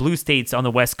in the blue states on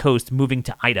the West Coast moving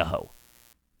to Idaho.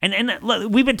 And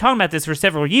we've been talking about this for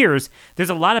several years. There's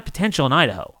a lot of potential in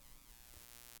Idaho.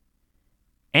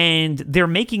 And they're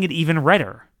making it even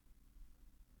redder.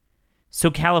 So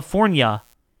California,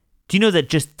 do you know that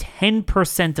just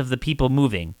 10% of the people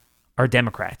moving are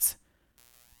Democrats?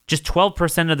 Just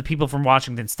 12% of the people from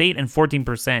Washington State and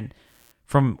 14%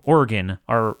 from Oregon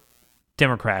are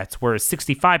Democrats, whereas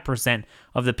 65%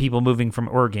 of the people moving from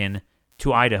Oregon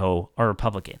to Idaho are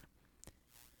Republican.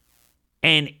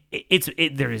 And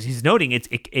he's noting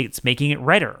it's making it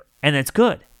redder, and that's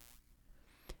good.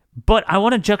 But I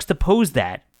want to juxtapose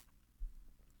that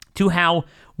to how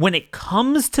when it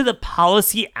comes to the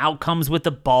policy outcomes with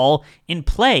the ball in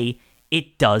play,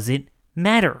 it doesn't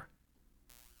matter.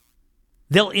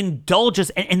 They'll indulge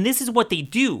us, and this is what they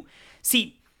do.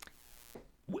 See,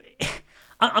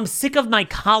 I'm sick of my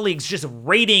colleagues just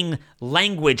rating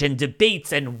language and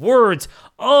debates and words.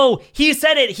 Oh, he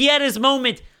said it. He had his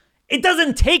moment. It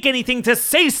doesn't take anything to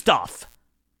say stuff.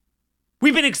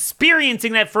 We've been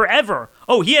experiencing that forever.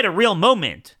 Oh, he had a real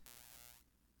moment.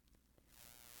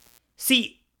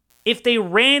 See, If they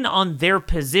ran on their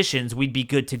positions, we'd be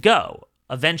good to go.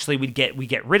 Eventually, we'd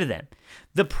get rid of them.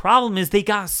 The problem is they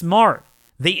got smart.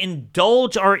 They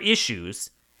indulge our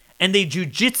issues, and they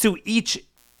jujitsu each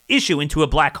issue into a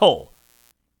black hole.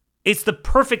 It's the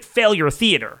perfect failure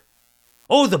theater.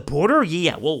 Oh, the border?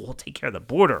 Yeah, we'll take care of the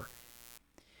border.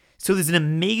 So there's an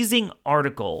amazing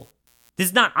article. This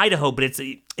is not Idaho, but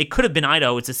it could have been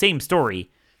Idaho. It's the same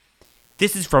story.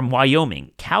 This is from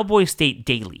Wyoming, Cowboy State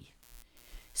Daily.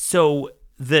 So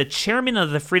the chairman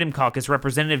of the Freedom Caucus,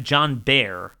 Representative John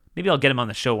Baer, maybe I'll get him on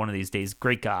the show one of these days,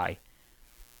 great guy.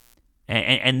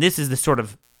 And this is the sort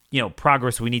of,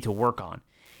 progress we need to work on.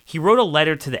 He wrote a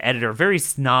letter to the editor, very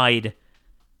snide,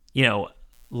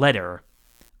 letter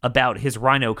about his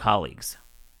rhino colleagues.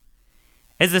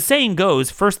 As the saying goes,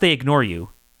 first they ignore you,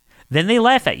 then they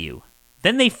laugh at you,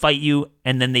 then they fight you,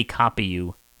 and then they copy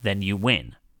you, then you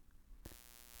win.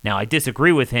 Now, I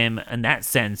disagree with him in that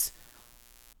sense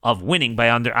of winning, but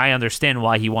I understand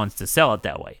why he wants to sell it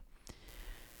that way.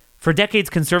 For decades,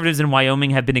 conservatives in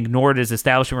Wyoming have been ignored as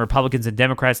establishment Republicans and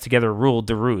Democrats together ruled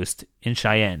the roost in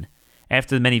Cheyenne.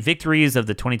 After the many victories of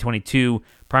the 2022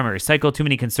 primary cycle, too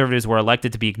many conservatives were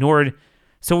elected to be ignored,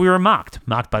 so we were mocked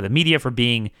by the media for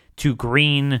being too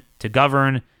green to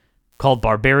govern, called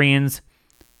barbarians.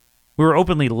 We were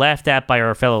openly laughed at by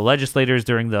our fellow legislators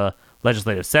during the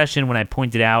legislative session when I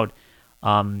pointed out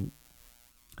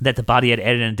that the body had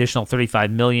added an additional $35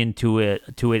 million to it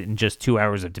in just 2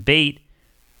 hours of debate.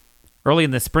 Early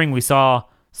in the spring, we saw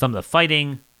some of the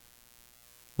fighting.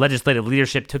 Legislative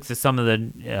leadership took to some of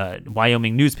the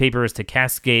Wyoming newspapers to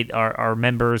castigate our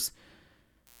members.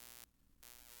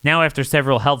 Now, after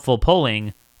several helpful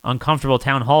polling, uncomfortable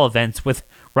town hall events with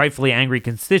rightfully angry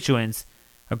constituents,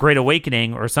 a great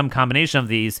awakening, or some combination of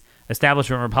these,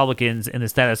 establishment Republicans in the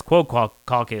status quo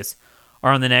caucus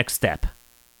are on the next step.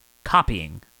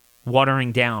 Copying,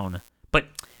 watering down. But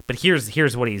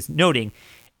here's what he's noting.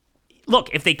 Look,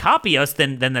 if they copy us,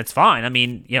 then that's fine. I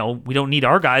mean, we don't need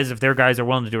our guys if their guys are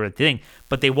willing to do their thing.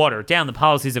 But they water down the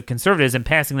policies of conservatives and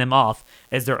passing them off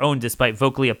as their own, despite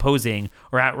vocally opposing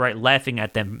or outright laughing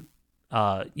at them,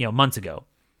 months ago.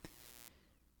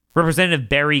 Representative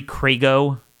Barry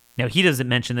Crago. Now, he doesn't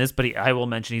mention this, but I will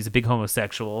mention he's a big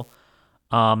homosexual.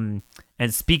 And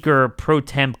Speaker Pro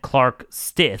Tem Clark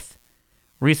Stith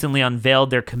recently unveiled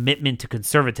their commitment to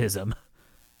conservatism.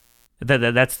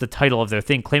 That's the title of their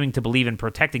thing, claiming to believe in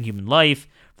protecting human life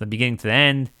from the beginning to the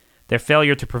end. Their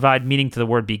failure to provide meaning to the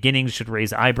word beginnings should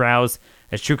raise eyebrows,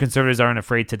 as true conservatives aren't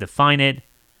afraid to define it.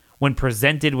 When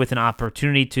presented with an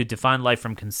opportunity to define life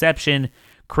from conception,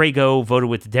 Crago voted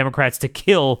with the Democrats to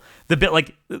kill the bill.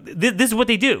 Like, this is what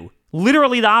they do.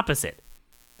 Literally the opposite.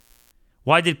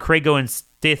 Why did Crago and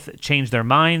Stith change their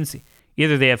minds?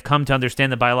 Either they have come to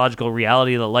understand the biological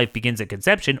reality that life begins at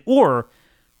conception, or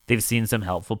they've seen some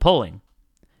helpful polling.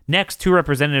 Next, two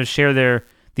representatives share their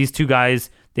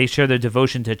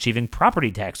devotion to achieving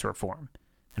property tax reform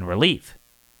and relief.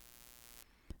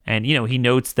 And, he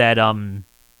notes that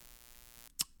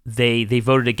they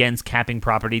voted against capping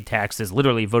property taxes,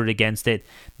 literally voted against it.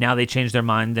 Now they changed their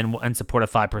mind and support a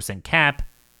 5% cap.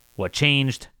 What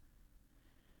changed?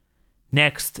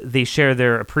 Next, they share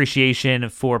their appreciation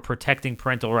for protecting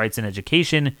parental rights in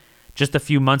education. Just a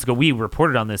few months ago, we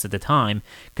reported on this at the time.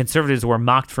 Conservatives were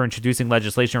mocked for introducing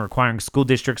legislation requiring school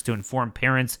districts to inform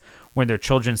parents when their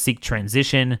children seek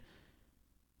transition.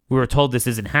 We were told this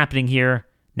isn't happening here.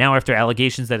 Now, after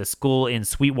allegations that a school in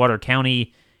Sweetwater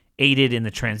County aided in the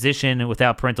transition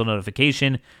without parental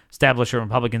notification, establishment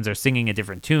Republicans are singing a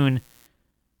different tune.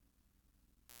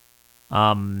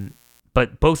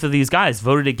 But both of these guys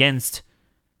voted against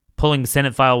pulling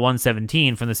Senate File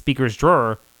 117 from the Speaker's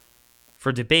drawer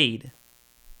for debate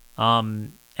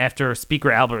after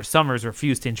Speaker Albert Summers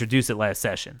refused to introduce it last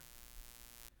session.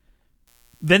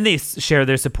 Then they share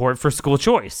their support for school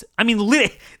choice. I mean,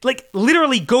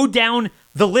 literally go down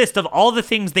the list of all the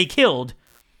things they killed.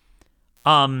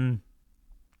 And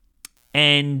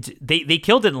they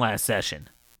killed it in last session.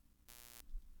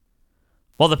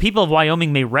 While the people of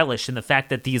Wyoming may relish in the fact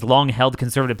that these long-held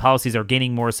conservative policies are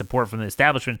gaining more support from the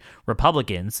establishment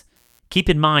Republicans, keep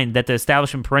in mind that the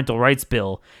establishment parental rights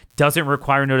bill doesn't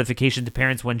require notification to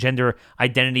parents when gender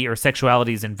identity or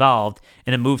sexuality is involved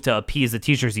in a move to appease the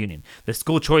teachers union. The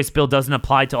school choice bill doesn't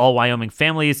apply to all Wyoming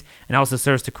families and also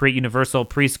serves to create universal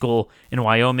preschool in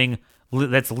Wyoming.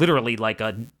 That's literally like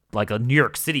a New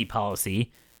York City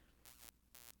policy.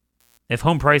 If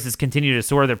home prices continue to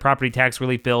soar, the property tax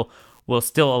relief bill will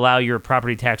still allow your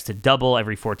property tax to double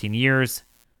every 14 years.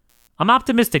 I'm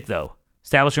optimistic, though.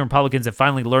 Establishment Republicans have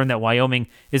finally learned that Wyoming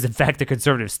is in fact a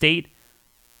conservative state.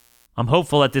 I'm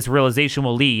hopeful that this realization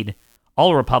will lead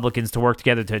all Republicans to work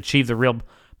together to achieve the real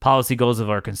policy goals of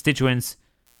our constituents,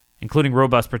 including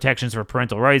robust protections for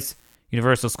parental rights,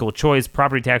 universal school choice,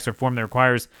 property tax reform that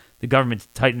requires the government to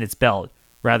tighten its belt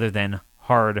rather than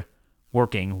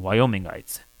hard-working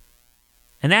Wyomingites.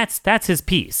 And that's his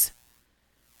piece.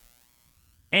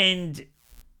 And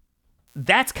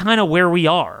that's kind of where we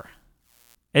are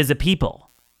as a people.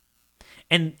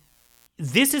 And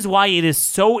this is why it is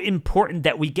so important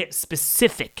that we get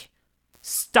specific.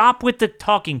 Stop with the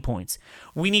talking points.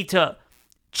 We need to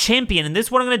champion, and this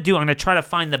is what I'm going to do. I'm going to try to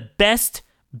find the best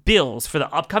bills for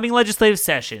the upcoming legislative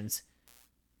sessions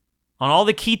on all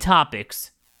the key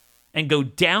topics and go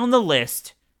down the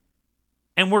list,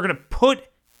 and we're going to put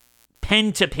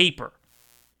pen to paper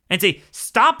and say,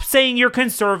 stop saying you're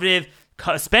conservative,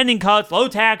 spending cuts, low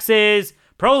taxes,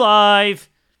 pro-life,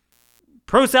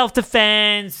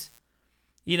 pro-self-defense,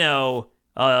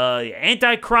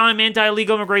 anti-crime,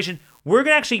 anti-illegal immigration. We're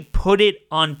going to actually put it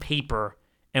on paper,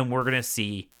 and we're going to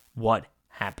see what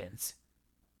happens.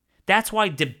 That's why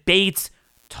debates,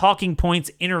 talking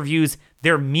points, interviews,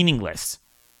 they're meaningless.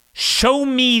 Show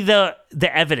me the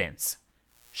evidence.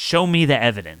 Show me the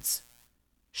evidence.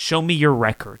 Show me your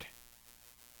record.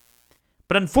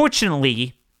 But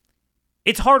unfortunately,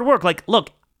 it's hard work. Like,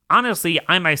 look, honestly,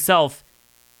 I myself,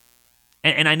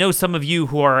 and I know some of you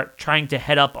who are trying to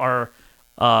head up our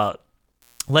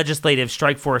legislative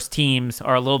strike force teams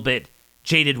are a little bit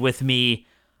jaded with me.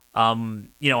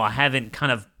 I haven't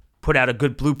kind of put out a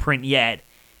good blueprint yet.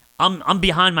 I'm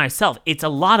behind myself. It's a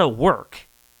lot of work.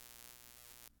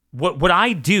 What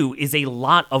I do is a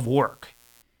lot of work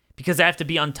because I have to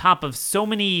be on top of so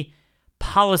many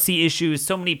policy issues,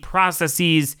 so many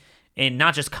processes, and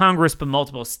not just Congress, but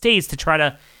multiple states to try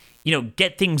to,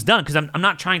 get things done. Because I'm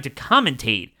not trying to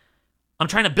commentate. I'm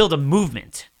trying to build a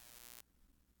movement.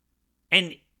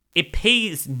 And it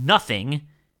pays nothing,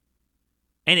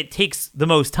 and it takes the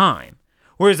most time.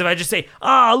 Whereas if I just say,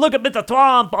 look at Mr.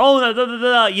 Trump,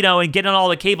 and get on all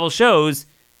the cable shows,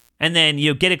 and then,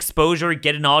 get exposure,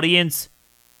 get an audience,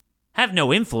 have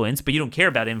no influence, but you don't care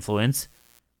about influence.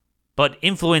 But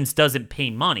influence doesn't pay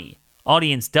money.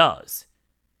 Audience does.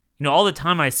 All the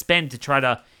time I spend to try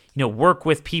to, work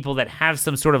with people that have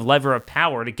some sort of lever of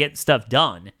power to get stuff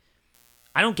done,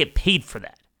 I don't get paid for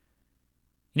that.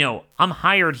 I'm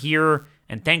hired here,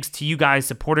 and thanks to you guys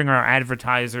supporting our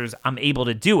advertisers, I'm able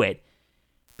to do it.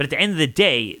 But at the end of the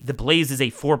day, The Blaze is a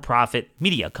for-profit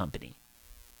media company.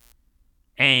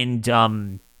 And,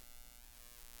 I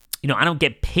don't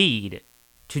get paid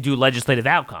to do legislative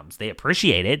outcomes. They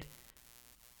appreciate it,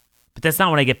 but that's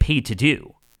not what I get paid to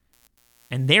do.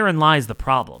 And therein lies the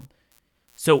problem.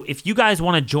 So if you guys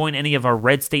want to join any of our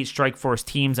Red State Strike Force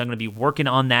teams, I'm going to be working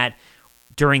on that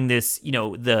during this,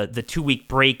 the 2-week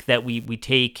break that we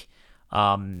take,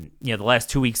 the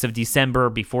last 2 weeks of December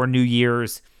before New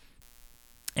Year's.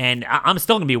 And I'm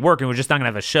still going to be working. We're just not going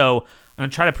to have a show. I'm going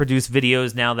to try to produce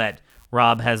videos now that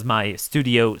Rob has my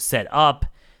studio set up.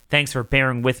 Thanks for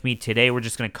bearing with me today. We're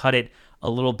just going to cut it a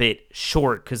little bit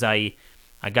short because I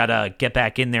got to get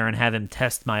back in there and have him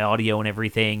test my audio and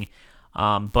everything.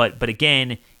 But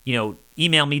again,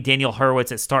 email me, Daniel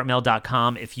Horowitz at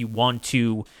startmail.com if you want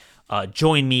to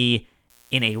join me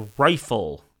in a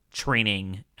rifle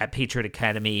training at Patriot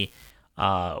Academy.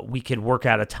 We could work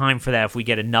out a time for that if we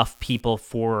get enough people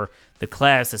for the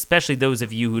class, especially those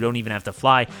of you who don't even have to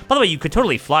fly. By the way, you could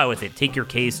totally fly with it. Take your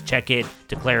case, check it,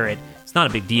 declare it. It's not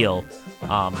a big deal.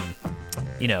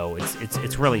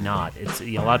 It's really not. It's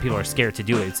a lot of people are scared to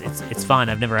do it. It's fine.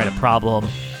 I've never had a problem.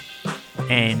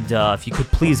 And if you could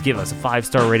please give us a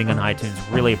 5-star rating on iTunes,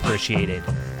 really appreciate it.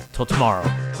 Till tomorrow,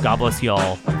 God bless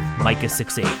y'all. Micah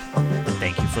 6'8", and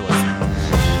thank you for listening.